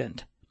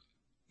prudent.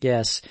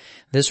 Yes,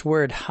 this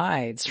word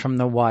hides from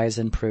the wise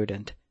and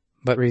prudent,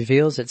 but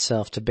reveals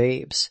itself to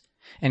babes,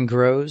 and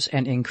grows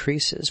and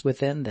increases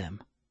within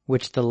them,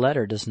 which the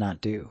letter does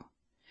not do.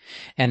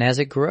 And as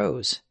it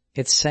grows,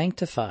 it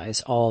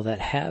sanctifies all that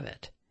have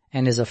it,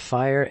 and is a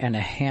fire and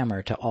a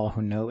hammer to all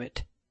who know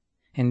it.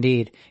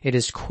 Indeed, it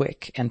is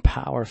quick and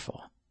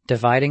powerful,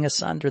 dividing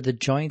asunder the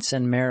joints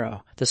and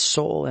marrow, the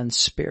soul and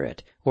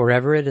spirit,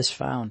 wherever it is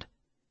found.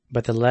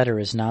 But the letter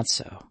is not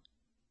so.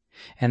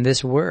 And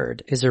this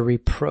word is a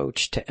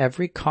reproach to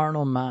every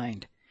carnal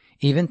mind,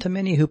 even to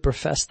many who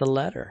profess the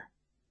letter.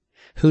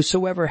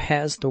 Whosoever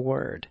has the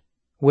word,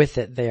 with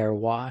it they are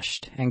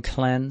washed and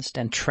cleansed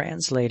and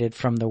translated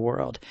from the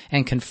world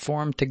and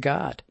conformed to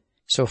God,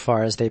 so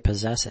far as they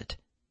possess it.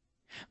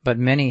 But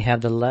many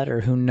have the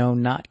letter who know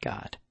not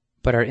God,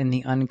 but are in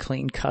the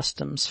unclean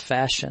customs,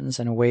 fashions,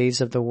 and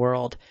ways of the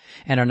world,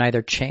 and are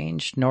neither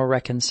changed nor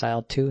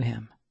reconciled to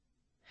him.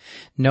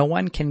 No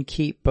one can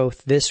keep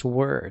both this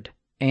word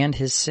and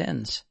his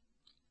sins,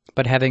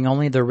 but having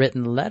only the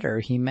written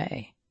letter he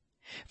may.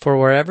 For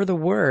wherever the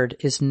word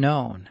is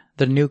known,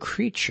 the new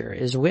creature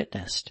is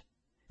witnessed,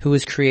 who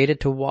is created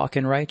to walk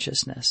in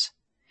righteousness.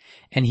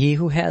 And he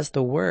who has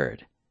the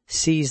word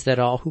sees that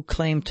all who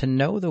claim to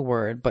know the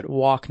word but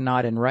walk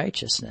not in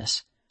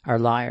righteousness are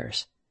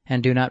liars,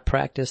 and do not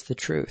practice the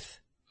truth.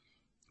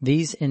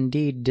 These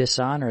indeed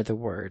dishonor the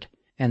word,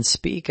 and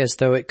speak as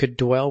though it could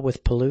dwell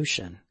with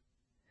pollution.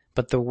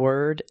 But the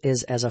word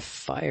is as a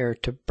fire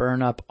to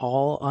burn up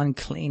all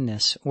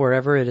uncleanness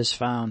wherever it is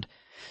found,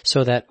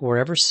 so that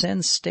wherever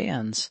sin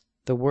stands,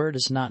 the word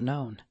is not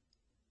known.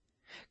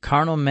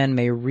 Carnal men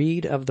may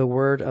read of the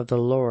word of the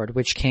Lord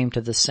which came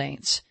to the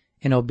saints,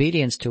 in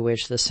obedience to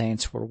which the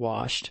saints were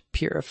washed,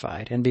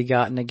 purified, and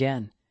begotten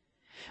again.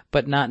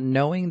 But not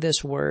knowing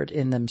this word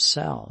in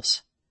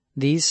themselves,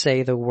 these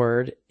say the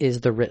word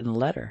is the written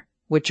letter,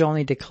 which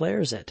only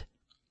declares it.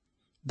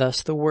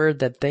 Thus the word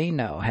that they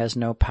know has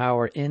no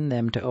power in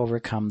them to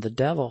overcome the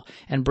devil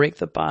and break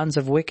the bonds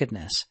of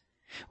wickedness,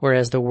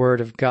 whereas the word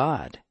of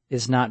God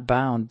is not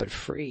bound but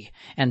free,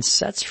 and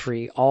sets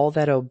free all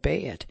that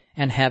obey it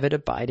and have it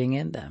abiding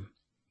in them.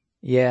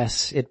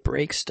 Yes, it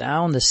breaks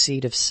down the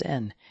seed of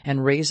sin,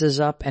 and raises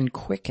up and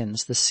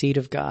quickens the seed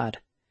of God.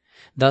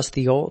 Thus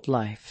the old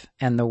life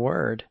and the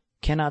word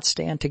cannot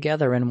stand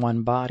together in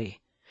one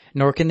body,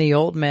 nor can the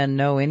old man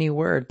know any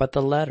word but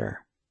the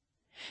letter.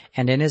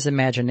 And in his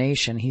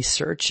imagination he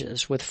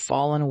searches with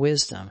fallen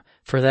wisdom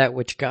for that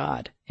which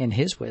God, in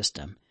his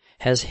wisdom,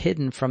 has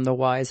hidden from the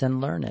wise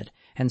and learned,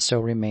 and so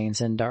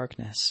remains in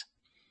darkness.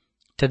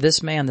 To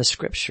this man the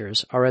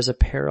Scriptures are as a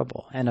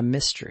parable and a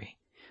mystery,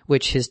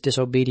 which his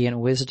disobedient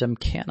wisdom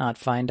cannot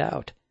find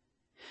out.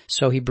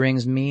 So he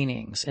brings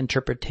meanings,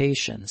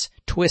 interpretations,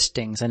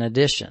 twistings, and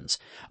additions,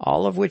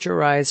 all of which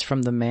arise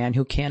from the man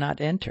who cannot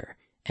enter,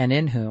 and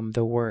in whom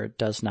the word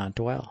does not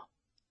dwell.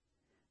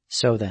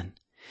 So then,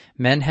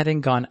 men having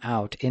gone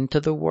out into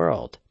the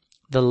world,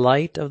 the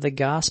light of the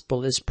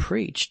gospel is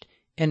preached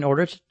in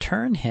order to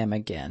turn him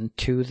again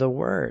to the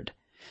word,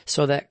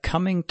 so that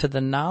coming to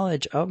the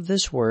knowledge of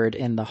this word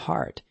in the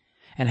heart,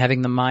 and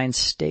having the mind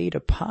stayed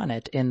upon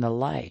it in the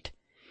light,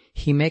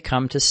 he may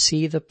come to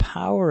see the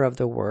power of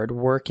the word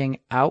working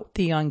out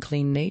the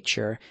unclean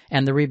nature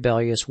and the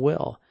rebellious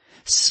will,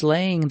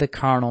 slaying the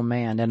carnal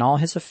man and all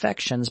his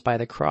affections by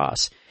the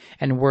cross,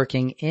 and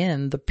working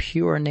in the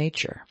pure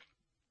nature.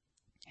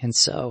 And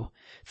so,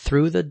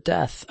 through the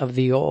death of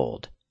the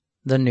old,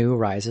 the new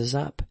rises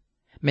up,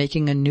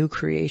 making a new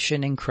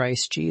creation in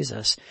Christ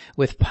Jesus,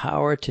 with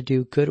power to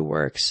do good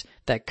works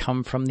that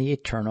come from the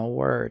eternal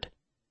Word.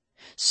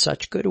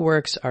 Such good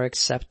works are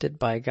accepted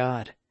by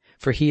God,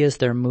 for he is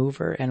their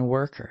mover and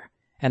worker,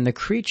 and the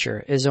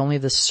creature is only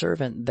the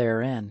servant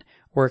therein,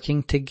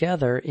 working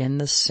together in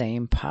the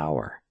same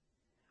power.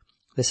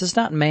 This is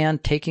not man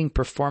taking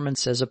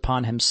performances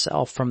upon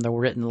himself from the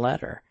written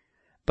letter,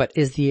 but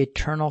is the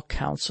eternal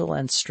counsel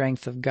and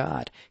strength of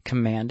God,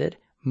 commanded,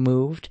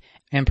 moved,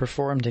 and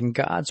performed in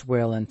God's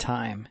will and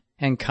time,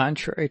 and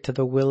contrary to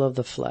the will of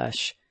the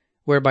flesh,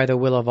 whereby the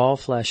will of all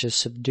flesh is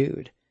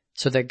subdued,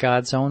 so that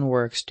God's own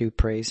works do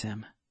praise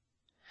him.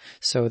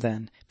 So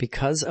then,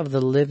 because of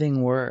the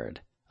living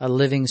word, a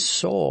living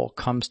soul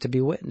comes to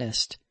be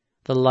witnessed.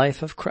 The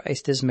life of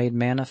Christ is made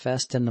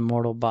manifest in the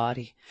mortal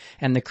body,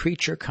 and the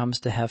creature comes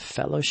to have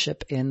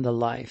fellowship in the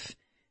life,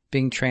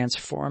 being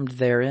transformed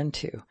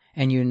thereinto,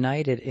 and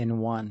united in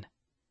one.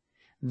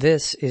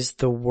 This is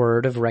the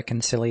word of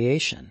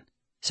reconciliation.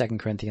 2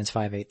 Corinthians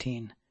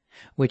 5:18,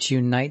 which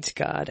unites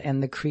God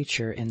and the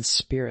creature in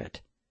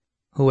spirit.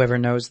 Whoever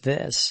knows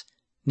this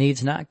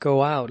needs not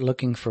go out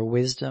looking for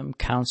wisdom,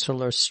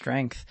 counsel, or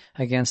strength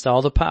against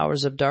all the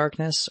powers of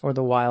darkness or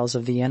the wiles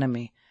of the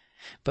enemy,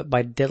 but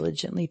by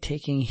diligently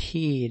taking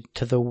heed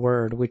to the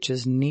word which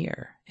is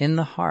near in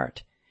the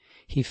heart,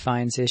 he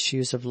finds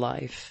issues of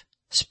life,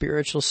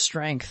 spiritual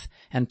strength,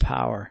 and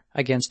power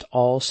against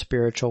all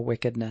spiritual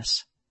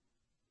wickedness.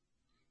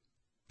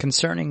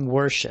 Concerning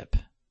worship,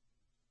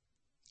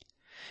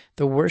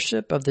 the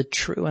worship of the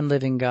true and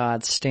living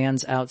God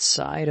stands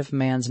outside of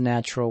man's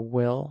natural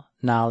will,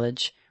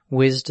 knowledge,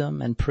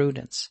 wisdom, and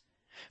prudence.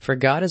 For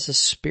God is a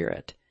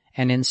spirit,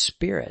 and in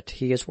spirit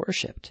he is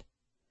worshipped.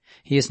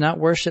 He is not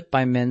worshipped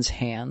by men's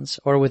hands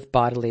or with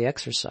bodily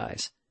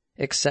exercise,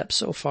 except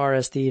so far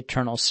as the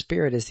eternal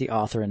Spirit is the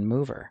author and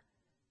mover.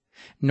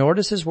 Nor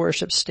does his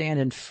worship stand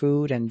in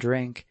food and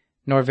drink,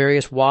 nor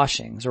various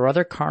washings or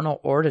other carnal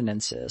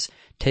ordinances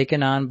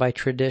taken on by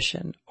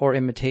tradition or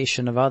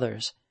imitation of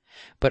others,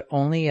 but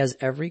only as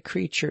every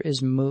creature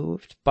is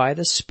moved by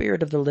the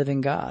Spirit of the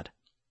living God.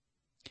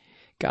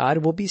 God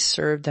will be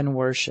served and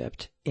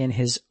worshipped in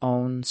his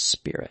own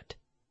spirit,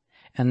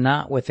 and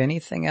not with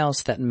anything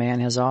else that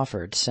man has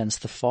offered since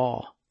the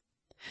fall.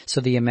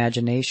 So the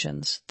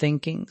imaginations,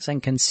 thinkings,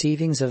 and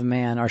conceivings of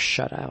man are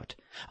shut out.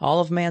 All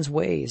of man's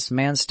ways,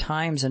 man's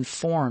times and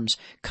forms,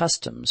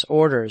 customs,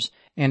 orders,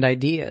 and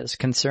ideas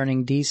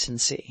concerning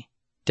decency,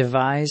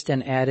 devised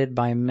and added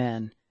by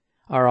men,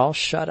 are all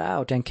shut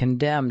out and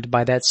condemned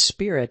by that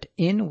Spirit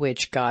in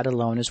which God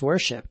alone is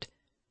worshipped.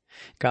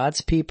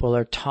 God's people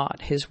are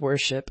taught his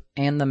worship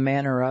and the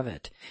manner of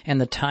it, and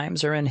the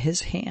times are in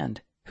his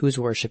hand, whose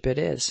worship it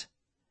is.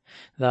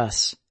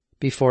 Thus,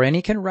 before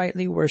any can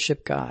rightly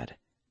worship God,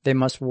 they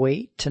must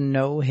wait to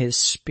know his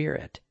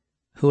Spirit,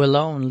 who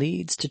alone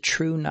leads to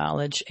true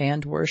knowledge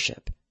and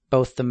worship,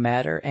 both the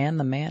matter and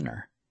the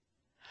manner.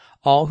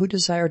 All who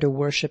desire to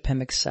worship him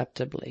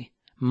acceptably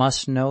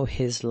must know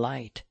his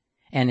light,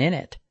 and in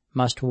it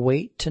must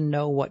wait to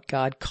know what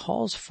God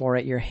calls for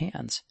at your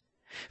hands.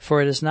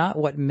 For it is not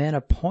what men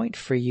appoint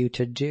for you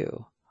to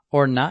do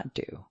or not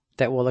do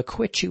that will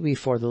acquit you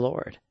before the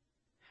Lord.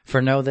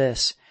 For know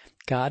this,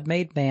 God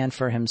made man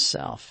for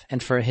himself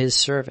and for his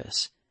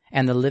service,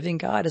 and the living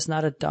God is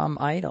not a dumb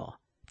idol,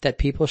 that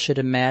people should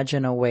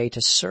imagine a way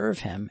to serve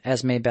him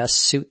as may best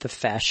suit the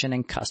fashion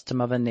and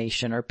custom of a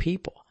nation or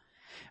people.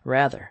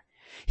 Rather,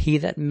 he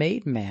that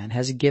made man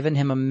has given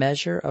him a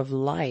measure of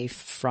life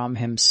from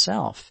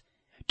himself,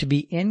 to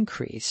be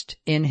increased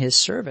in his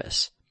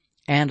service,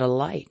 and a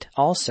light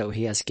also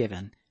he has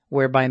given,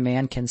 whereby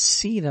man can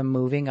see the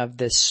moving of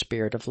this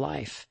Spirit of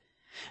life.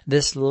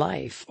 This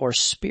life, or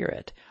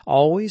Spirit,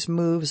 always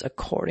moves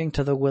according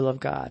to the will of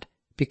God,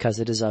 because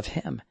it is of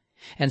him.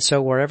 And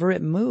so wherever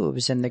it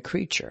moves in the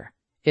creature,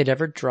 it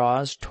ever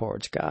draws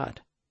towards God.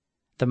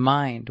 The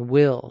mind,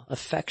 will,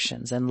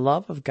 affections, and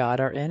love of God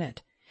are in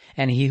it,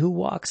 and he who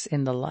walks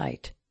in the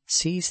light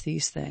sees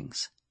these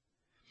things.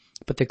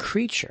 But the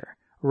creature,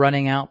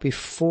 running out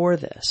before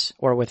this,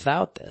 or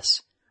without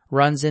this,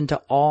 runs into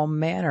all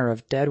manner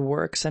of dead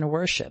works and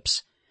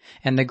worships,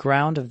 and the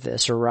ground of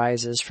this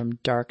arises from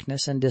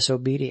darkness and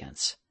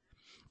disobedience.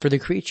 For the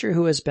creature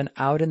who has been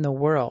out in the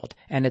world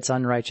and its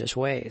unrighteous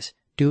ways,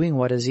 doing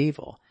what is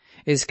evil,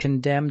 is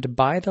condemned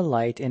by the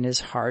light in his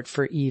heart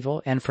for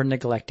evil and for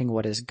neglecting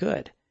what is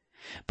good.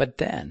 But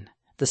then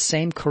the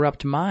same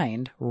corrupt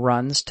mind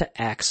runs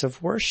to acts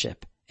of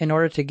worship in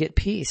order to get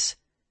peace,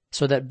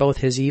 so that both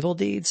his evil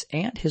deeds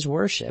and his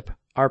worship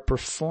are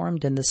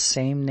performed in the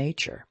same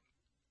nature.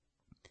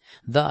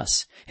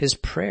 Thus his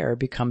prayer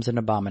becomes an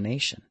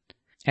abomination,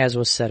 as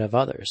was said of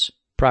others,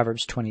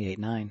 Proverbs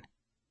 28:9.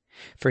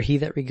 For he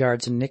that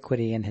regards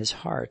iniquity in his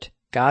heart,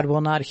 God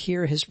will not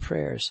hear his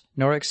prayers,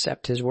 nor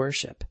accept his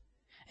worship.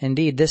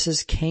 Indeed, this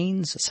is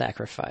Cain's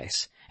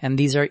sacrifice, and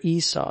these are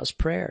Esau's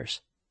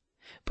prayers.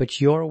 But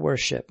your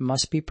worship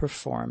must be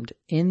performed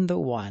in the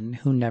one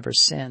who never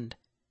sinned,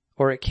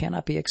 or it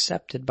cannot be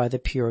accepted by the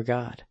pure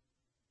God.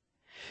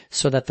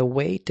 So that the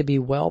way to be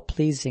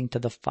well-pleasing to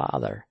the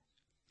Father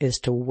is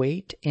to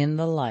wait in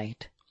the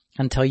light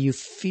until you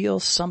feel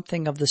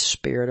something of the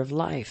Spirit of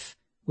life,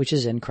 which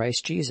is in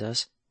Christ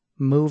Jesus,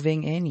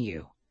 moving in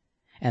you,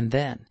 and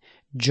then,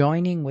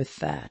 joining with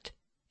that,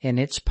 in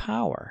its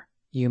power,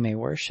 you may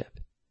worship.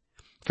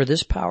 For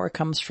this power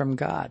comes from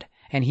God,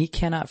 and he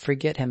cannot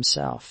forget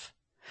himself.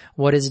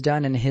 What is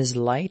done in his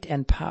light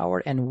and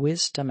power and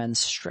wisdom and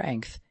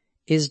strength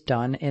is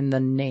done in the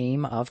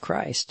name of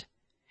Christ.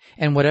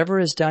 And whatever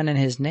is done in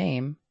his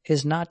name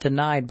is not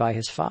denied by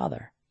his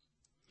Father.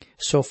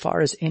 So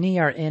far as any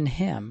are in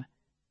him,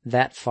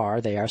 that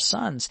far they are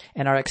sons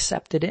and are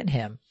accepted in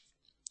him.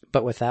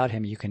 But without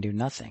him you can do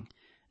nothing,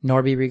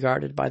 nor be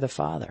regarded by the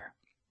Father.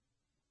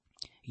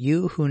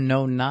 You who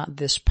know not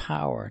this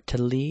power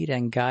to lead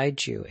and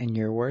guide you in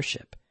your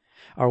worship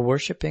are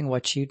worshiping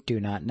what you do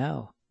not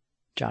know.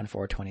 John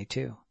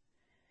 4:22.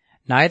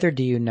 Neither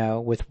do you know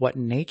with what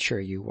nature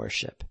you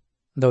worship,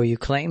 though you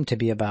claim to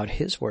be about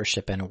his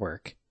worship and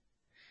work.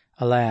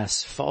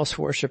 Alas, false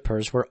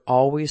worshippers were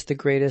always the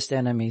greatest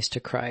enemies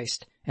to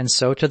Christ, and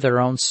so to their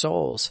own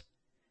souls,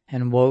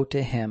 and woe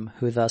to him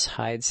who thus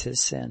hides his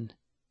sin.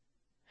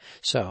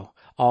 So,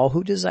 all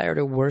who desire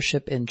to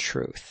worship in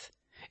truth,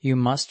 you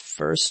must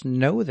first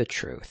know the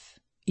truth,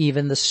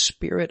 even the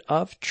Spirit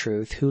of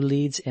truth who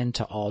leads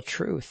into all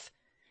truth.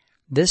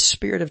 This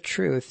Spirit of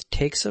truth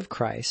takes of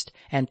Christ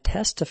and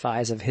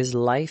testifies of his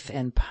life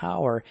and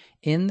power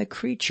in the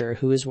creature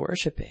who is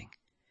worshiping.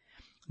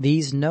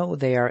 These know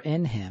they are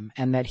in him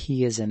and that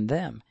he is in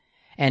them,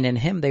 and in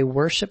him they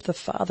worship the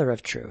Father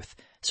of truth,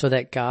 so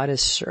that God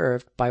is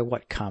served by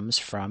what comes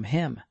from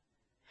him.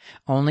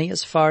 Only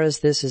as far as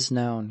this is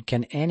known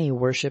can any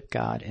worship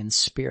God in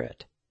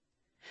spirit.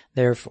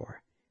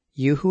 Therefore,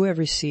 you who have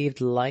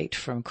received light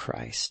from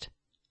Christ,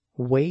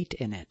 wait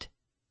in it,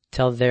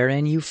 till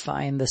therein you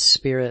find the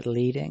Spirit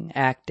leading,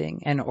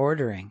 acting, and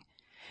ordering.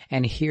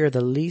 And here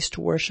the least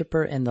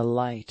worshipper in the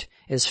light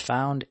is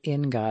found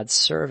in God's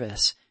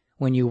service,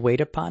 when you wait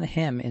upon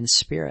him in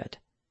spirit.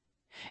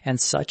 And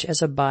such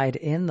as abide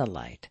in the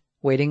light,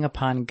 waiting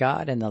upon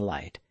God in the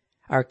light,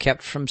 are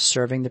kept from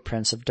serving the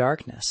prince of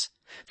darkness.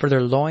 For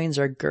their loins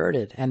are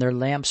girded, and their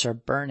lamps are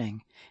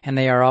burning, and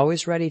they are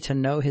always ready to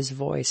know his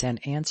voice and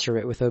answer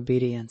it with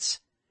obedience.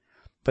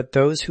 But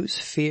those whose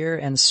fear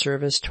and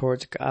service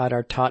towards God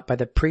are taught by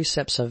the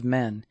precepts of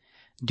men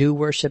do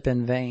worship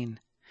in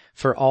vain,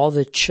 for all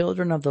the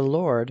children of the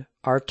Lord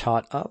are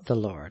taught of the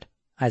Lord.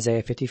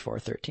 Isaiah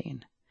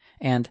 54:13.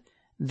 And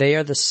they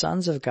are the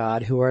sons of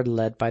God who are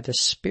led by the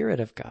Spirit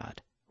of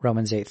God.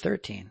 Romans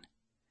 8:13.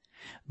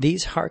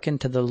 These hearken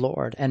to the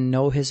Lord and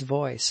know his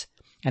voice,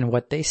 and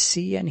what they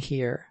see and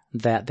hear,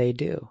 that they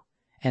do,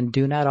 and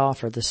do not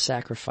offer the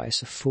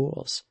sacrifice of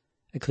fools.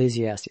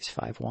 Ecclesiastes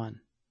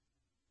 5:1.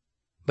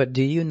 But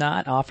do you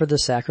not offer the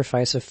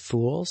sacrifice of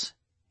fools,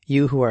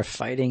 you who are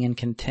fighting and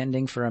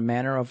contending for a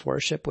manner of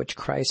worship which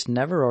Christ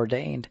never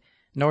ordained,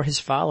 nor his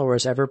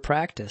followers ever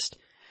practiced,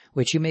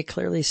 which you may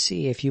clearly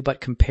see if you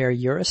but compare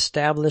your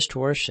established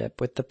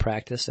worship with the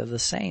practice of the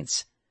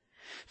saints?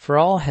 For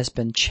all has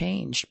been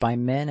changed by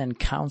men and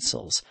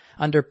councils,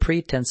 under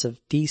pretense of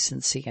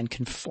decency and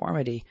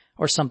conformity,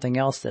 or something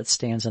else that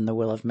stands in the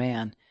will of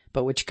man,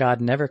 but which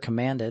God never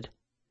commanded.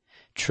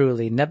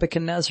 Truly,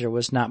 Nebuchadnezzar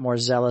was not more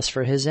zealous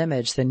for his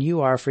image than you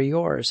are for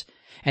yours,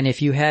 and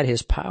if you had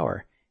his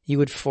power, you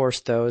would force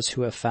those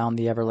who have found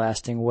the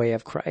everlasting way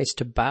of Christ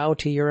to bow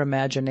to your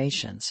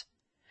imaginations.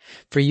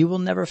 For you will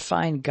never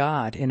find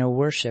God in a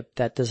worship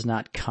that does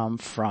not come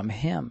from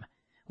him,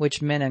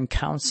 which men and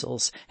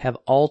councils have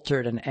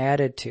altered and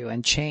added to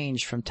and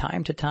changed from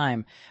time to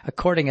time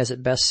according as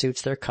it best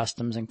suits their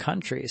customs and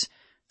countries,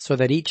 so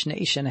that each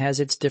nation has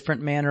its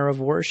different manner of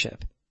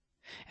worship.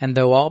 And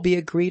though all be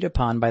agreed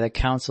upon by the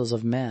councils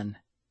of men,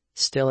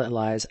 still it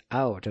lies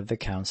out of the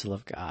counsel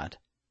of God.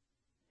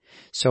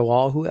 So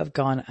all who have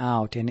gone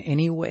out in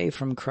any way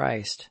from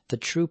Christ, the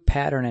true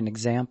pattern and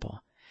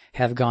example,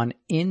 have gone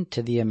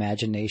into the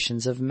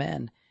imaginations of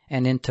men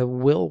and into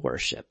will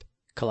worship,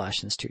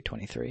 Colossians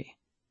 2:23,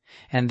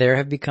 and there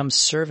have become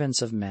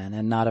servants of men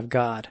and not of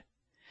God.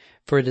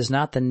 For it is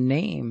not the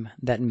name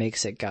that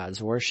makes it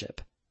God's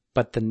worship,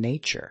 but the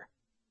nature,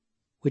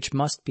 which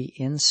must be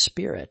in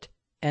spirit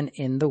and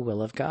in the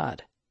will of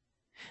God.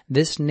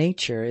 This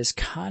nature is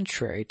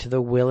contrary to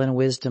the will and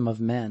wisdom of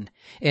men,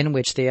 in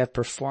which they have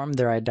performed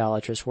their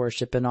idolatrous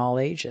worship in all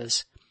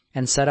ages,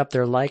 and set up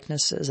their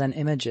likenesses and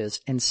images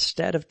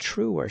instead of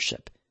true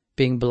worship,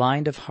 being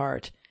blind of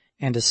heart,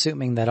 and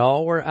assuming that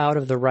all were out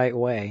of the right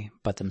way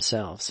but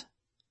themselves.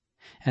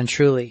 And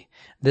truly,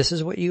 this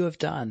is what you have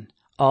done,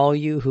 all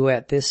you who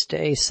at this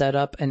day set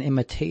up an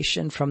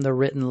imitation from the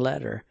written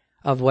letter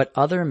of what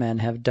other men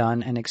have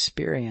done and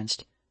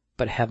experienced,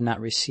 but have not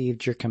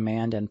received your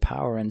command and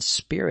power and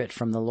spirit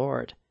from the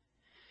Lord.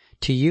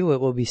 To you it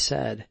will be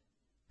said,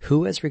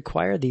 who has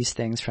required these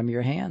things from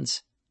your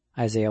hands?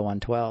 Isaiah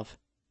 1:12.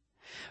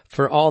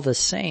 For all the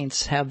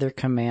saints have their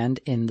command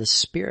in the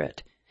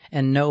Spirit,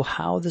 and know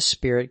how the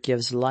Spirit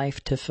gives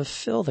life to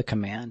fulfill the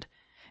command,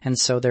 and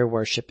so their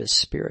worship is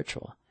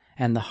spiritual,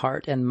 and the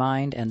heart and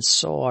mind and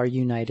soul are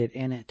united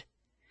in it.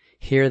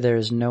 Here there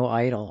is no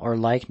idol or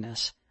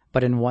likeness,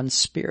 but in one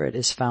Spirit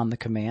is found the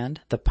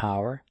command, the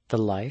power, the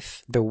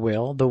life, the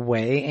will, the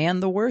way,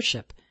 and the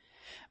worship.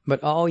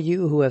 But all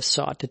you who have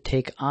sought to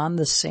take on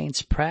the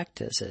saints'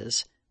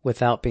 practices,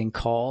 without being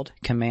called,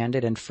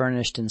 commanded, and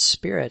furnished in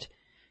spirit,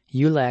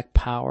 you lack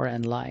power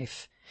and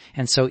life.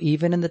 And so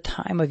even in the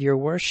time of your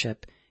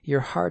worship,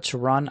 your hearts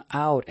run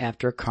out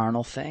after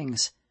carnal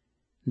things.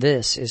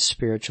 This is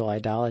spiritual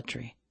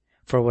idolatry.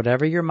 For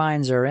whatever your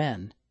minds are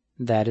in,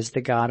 that is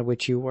the God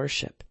which you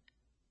worship.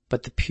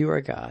 But the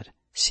pure God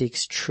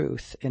seeks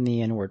truth in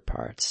the inward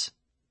parts.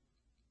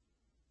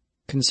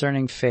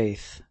 Concerning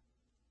faith,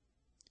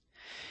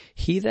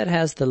 he that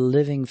has the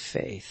living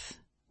faith,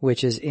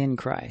 which is in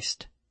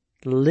Christ,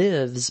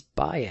 lives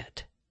by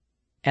it,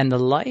 and the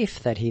life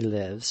that he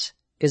lives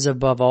is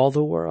above all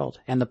the world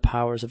and the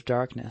powers of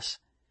darkness.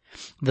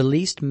 The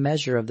least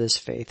measure of this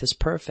faith is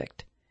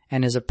perfect,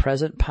 and is a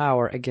present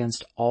power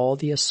against all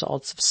the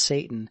assaults of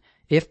Satan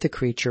if the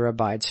creature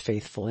abides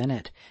faithful in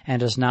it, and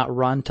does not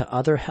run to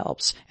other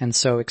helps and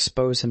so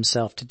expose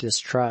himself to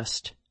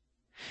distrust.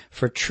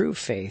 For true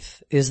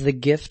faith is the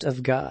gift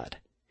of God,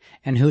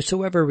 and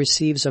whosoever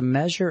receives a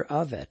measure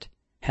of it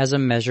has a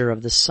measure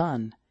of the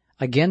Son,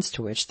 against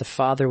which the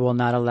Father will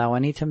not allow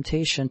any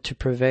temptation to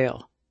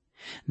prevail.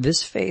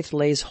 This faith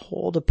lays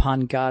hold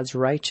upon God's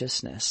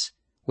righteousness,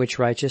 which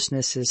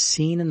righteousness is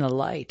seen in the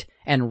light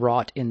and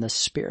wrought in the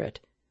Spirit,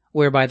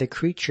 whereby the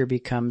creature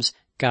becomes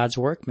God's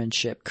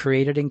workmanship,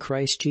 created in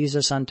Christ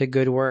Jesus unto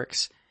good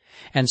works,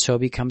 and so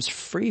becomes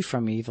free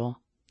from evil,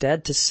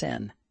 dead to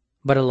sin,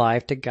 but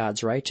alive to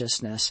God's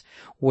righteousness,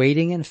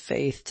 waiting in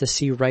faith to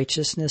see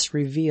righteousness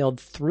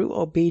revealed through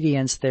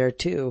obedience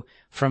thereto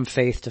from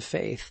faith to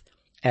faith,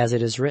 as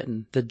it is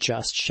written, the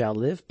just shall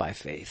live by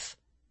faith.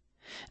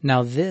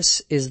 Now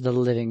this is the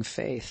living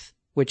faith,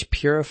 which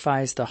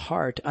purifies the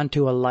heart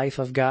unto a life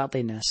of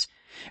godliness,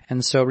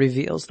 and so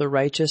reveals the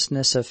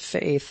righteousness of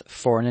faith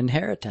for an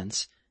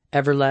inheritance,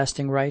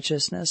 everlasting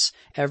righteousness,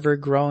 ever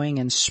growing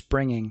and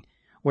springing,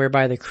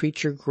 whereby the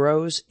creature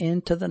grows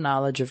into the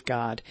knowledge of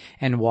God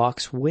and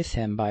walks with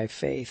him by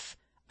faith,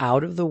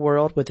 out of the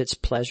world with its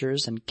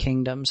pleasures and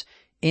kingdoms,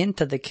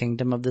 into the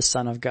kingdom of the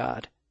Son of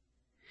God.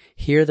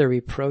 Here the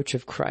reproach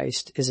of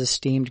Christ is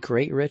esteemed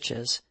great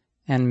riches,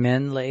 and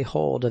men lay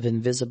hold of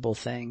invisible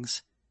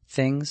things,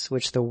 things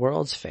which the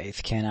world's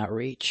faith cannot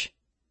reach.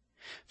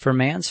 For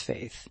man's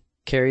faith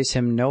carries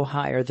him no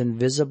higher than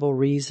visible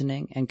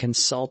reasoning and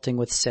consulting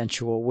with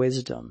sensual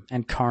wisdom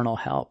and carnal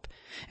help,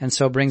 and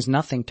so brings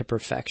nothing to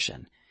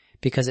perfection,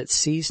 because it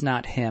sees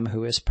not him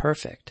who is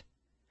perfect.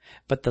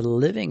 But the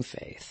living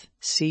faith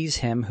sees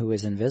him who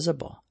is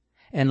invisible,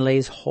 and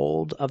lays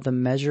hold of the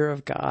measure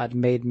of God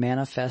made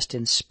manifest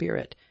in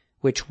spirit,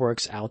 which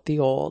works out the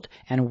old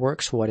and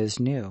works what is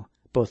new,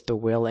 both the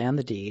will and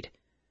the deed,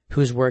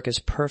 whose work is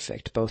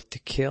perfect both to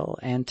kill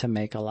and to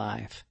make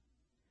alive.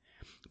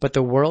 But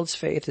the world's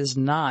faith is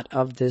not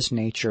of this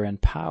nature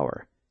and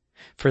power,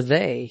 for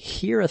they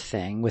hear a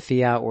thing with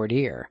the outward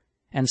ear,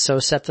 and so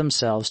set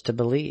themselves to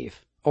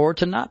believe, or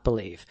to not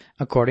believe,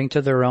 according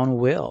to their own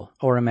will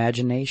or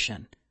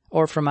imagination,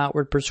 or from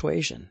outward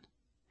persuasion.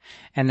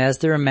 And as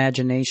their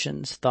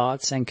imaginations,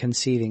 thoughts, and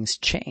conceivings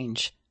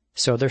change,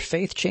 so their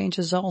faith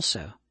changes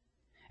also.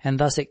 And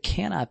thus it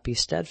cannot be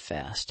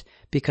steadfast,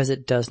 because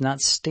it does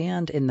not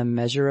stand in the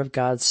measure of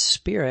God's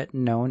Spirit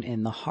known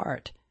in the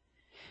heart.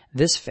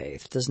 This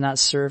faith does not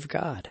serve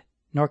God,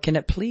 nor can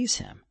it please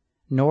him,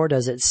 nor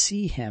does it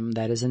see him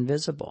that is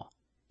invisible.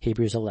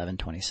 Hebrews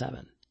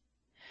 11:27.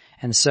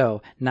 And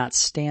so, not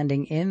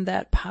standing in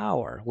that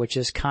power which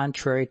is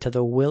contrary to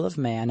the will of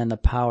man and the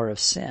power of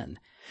sin,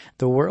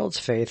 the world's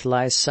faith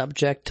lies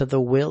subject to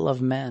the will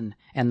of men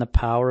and the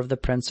power of the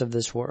prince of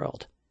this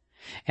world.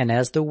 And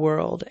as the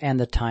world and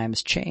the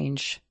times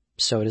change,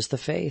 so does the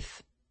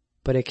faith.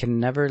 But it can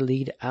never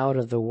lead out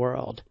of the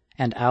world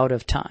and out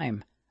of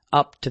time,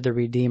 up to the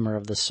Redeemer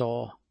of the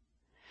soul.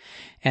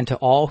 And to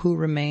all who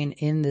remain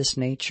in this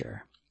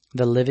nature,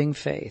 the living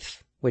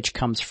faith, which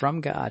comes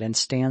from God and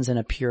stands in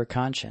a pure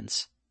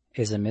conscience,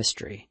 is a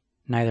mystery,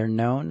 neither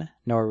known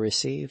nor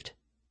received.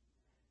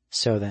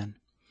 So then,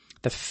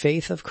 the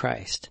faith of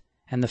Christ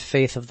and the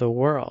faith of the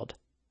world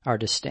are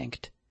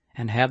distinct,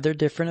 and have their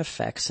different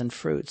effects and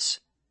fruits.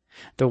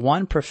 The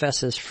one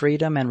professes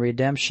freedom and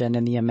redemption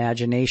in the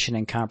imagination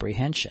and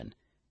comprehension,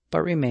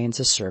 but remains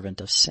a servant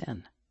of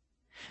sin.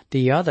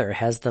 The other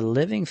has the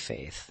living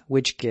faith,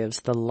 which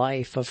gives the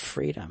life of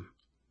freedom.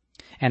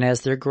 And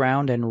as their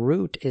ground and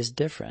root is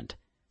different,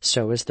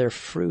 so is their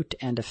fruit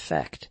and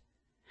effect,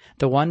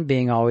 the one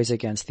being always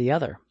against the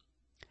other.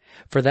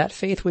 For that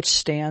faith which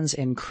stands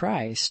in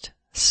Christ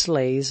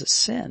slays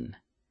sin,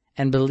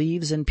 and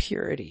believes in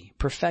purity,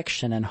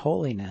 perfection, and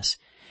holiness,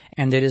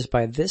 and it is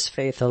by this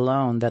faith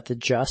alone that the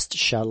just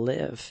shall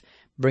live,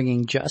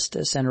 bringing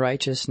justice and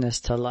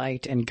righteousness to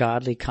light and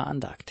godly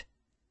conduct.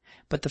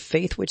 But the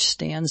faith which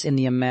stands in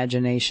the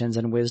imaginations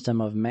and wisdom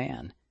of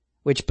man,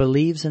 which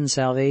believes in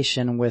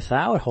salvation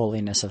without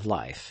holiness of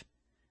life,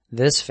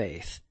 this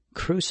faith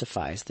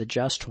crucifies the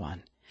just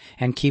one,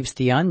 and keeps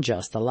the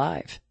unjust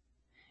alive.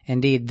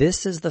 Indeed,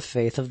 this is the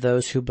faith of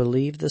those who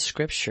believe the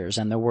Scriptures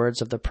and the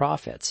words of the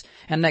prophets,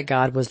 and that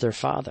God was their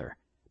Father,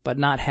 but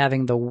not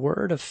having the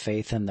word of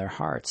faith in their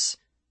hearts,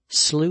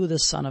 slew the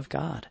Son of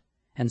God,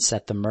 and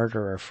set the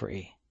murderer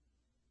free.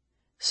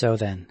 So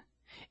then,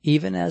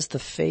 even as the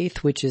faith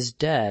which is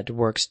dead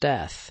works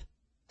death,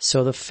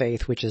 so the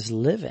faith which is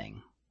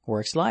living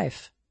works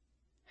life.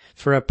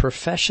 For a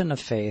profession of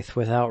faith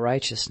without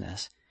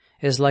righteousness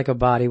is like a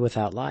body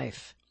without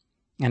life.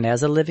 And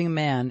as a living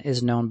man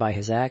is known by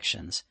his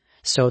actions,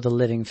 so the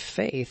living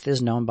faith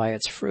is known by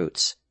its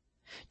fruits.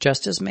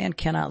 Just as man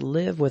cannot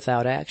live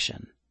without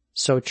action,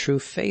 so true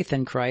faith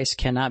in Christ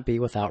cannot be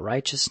without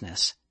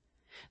righteousness.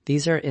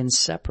 These are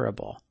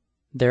inseparable.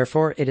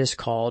 Therefore it is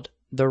called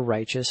the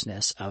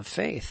righteousness of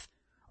faith.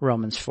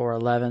 Romans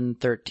 4:11,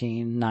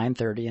 13,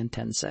 9:30, and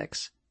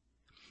 10:6.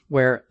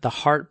 Where the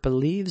heart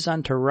believes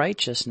unto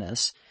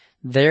righteousness,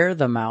 There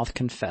the mouth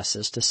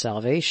confesses to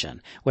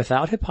salvation,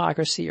 without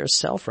hypocrisy or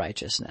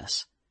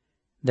self-righteousness.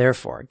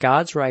 Therefore,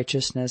 God's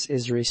righteousness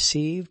is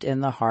received in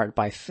the heart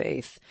by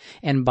faith,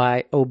 and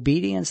by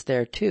obedience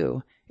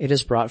thereto it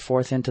is brought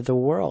forth into the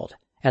world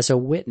as a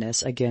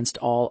witness against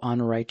all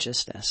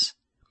unrighteousness.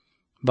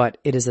 But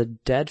it is a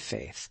dead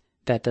faith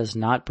that does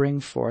not bring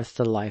forth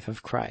the life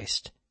of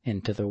Christ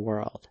into the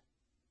world.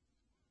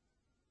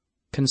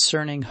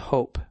 Concerning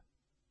hope.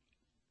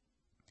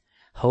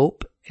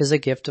 Hope is a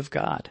gift of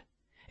God.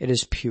 It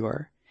is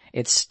pure.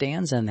 It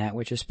stands in that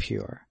which is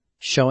pure,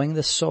 showing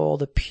the soul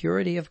the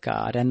purity of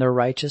God and the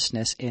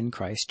righteousness in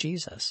Christ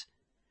Jesus.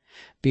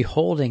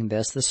 Beholding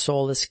this, the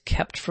soul is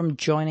kept from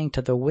joining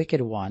to the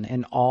wicked one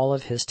in all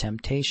of his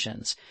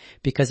temptations,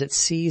 because it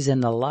sees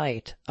in the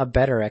light a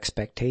better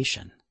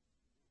expectation.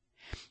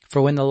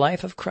 For when the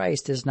life of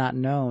Christ is not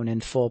known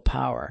in full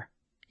power,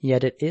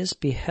 yet it is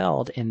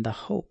beheld in the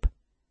hope,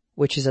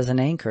 which is as an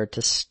anchor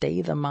to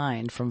stay the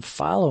mind from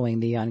following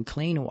the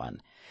unclean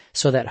one,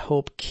 so that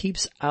hope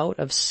keeps out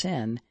of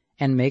sin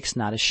and makes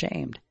not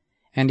ashamed,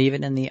 and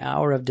even in the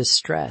hour of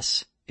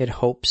distress it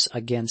hopes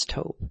against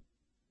hope.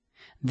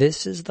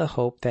 This is the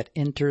hope that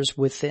enters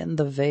within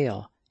the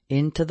veil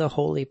into the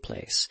holy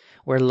place,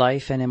 where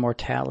life and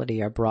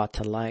immortality are brought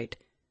to light,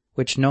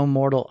 which no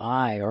mortal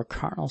eye or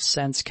carnal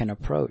sense can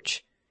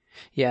approach.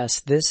 Yes,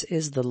 this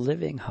is the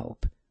living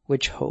hope,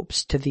 which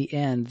hopes to the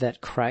end that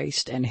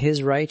Christ and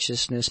his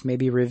righteousness may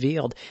be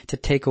revealed to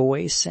take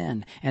away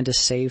sin and to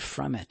save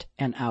from it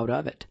and out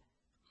of it.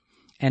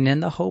 And in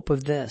the hope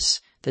of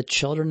this, the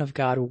children of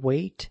God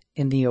wait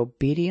in the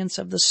obedience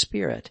of the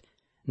Spirit,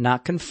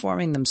 not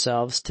conforming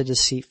themselves to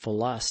deceitful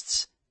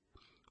lusts.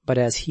 But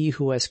as he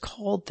who has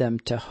called them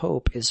to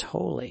hope is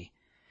holy,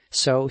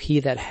 so he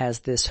that has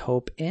this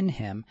hope in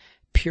him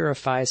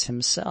purifies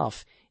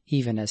himself,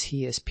 even as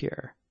he is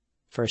pure.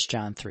 1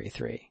 John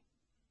 3:3.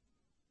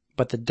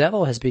 But the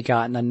devil has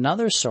begotten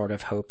another sort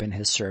of hope in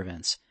his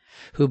servants,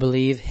 who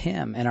believe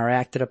him and are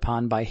acted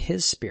upon by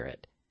his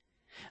Spirit.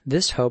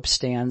 This hope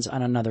stands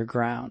on another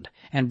ground,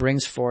 and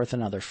brings forth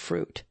another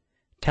fruit,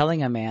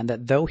 telling a man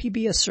that though he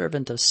be a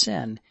servant of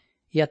sin,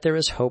 yet there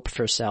is hope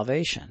for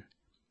salvation.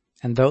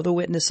 And though the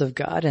witness of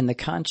God in the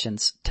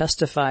conscience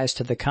testifies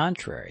to the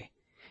contrary,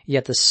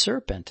 yet the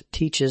serpent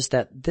teaches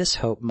that this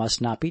hope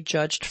must not be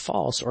judged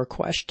false or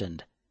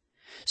questioned,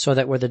 so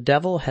that where the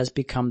devil has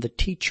become the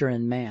teacher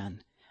in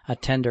man, a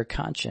tender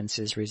conscience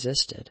is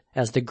resisted,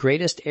 as the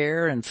greatest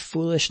error and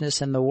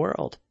foolishness in the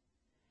world.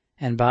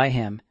 And by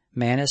him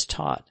man is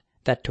taught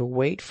that to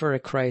wait for a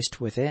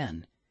Christ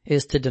within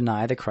is to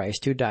deny the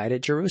Christ who died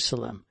at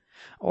Jerusalem,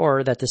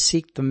 or that to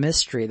seek the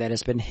mystery that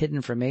has been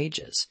hidden from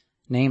ages,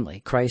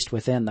 namely Christ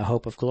within, the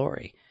hope of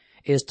glory,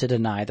 is to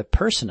deny the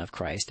person of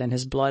Christ and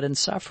his blood and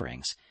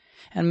sufferings.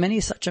 And many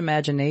such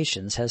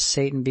imaginations has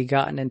Satan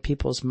begotten in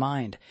people's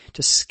mind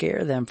to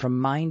scare them from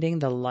minding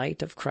the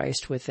light of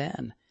Christ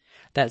within,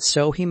 that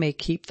so he may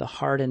keep the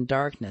heart in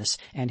darkness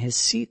and his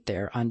seat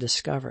there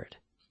undiscovered.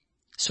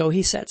 So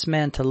he sets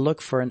men to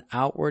look for an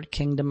outward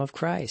kingdom of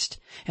Christ,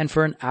 and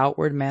for an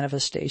outward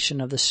manifestation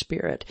of the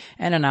Spirit,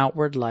 and an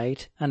outward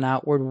light, an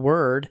outward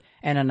word,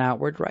 and an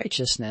outward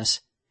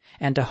righteousness,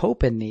 and to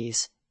hope in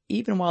these,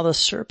 even while the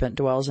serpent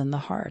dwells in the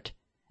heart,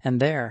 and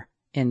there,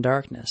 in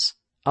darkness,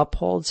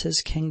 upholds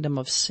his kingdom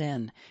of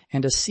sin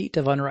and a seat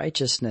of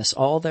unrighteousness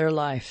all their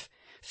life,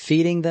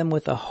 feeding them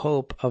with a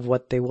hope of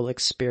what they will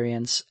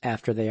experience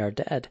after they are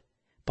dead,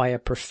 by a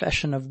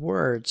profession of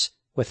words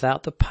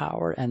without the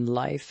power and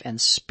life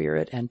and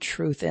spirit and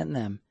truth in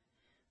them.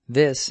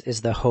 This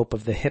is the hope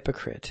of the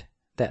hypocrite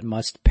that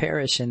must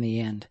perish in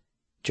the end,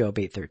 Job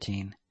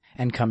 8:13,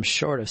 and come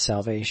short of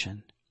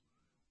salvation.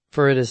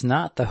 For it is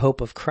not the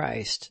hope of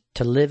Christ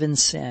to live in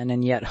sin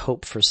and yet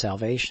hope for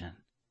salvation.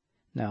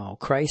 No,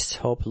 Christ's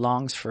hope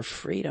longs for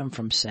freedom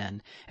from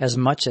sin as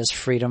much as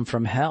freedom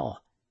from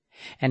hell.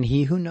 And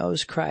he who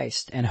knows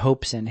Christ and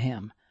hopes in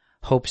him,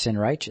 hopes in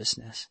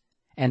righteousness,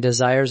 and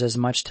desires as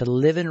much to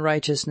live in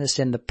righteousness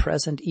in the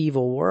present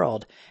evil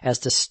world as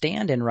to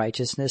stand in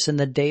righteousness in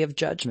the day of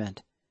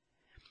judgment.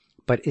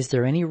 But is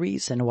there any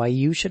reason why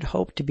you should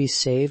hope to be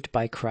saved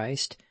by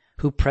Christ,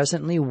 who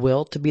presently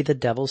will to be the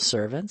devil's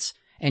servants,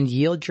 and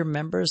yield your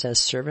members as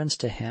servants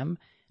to him,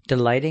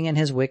 delighting in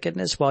his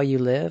wickedness while you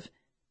live,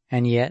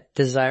 and yet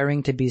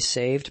desiring to be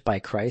saved by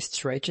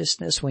Christ's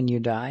righteousness when you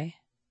die?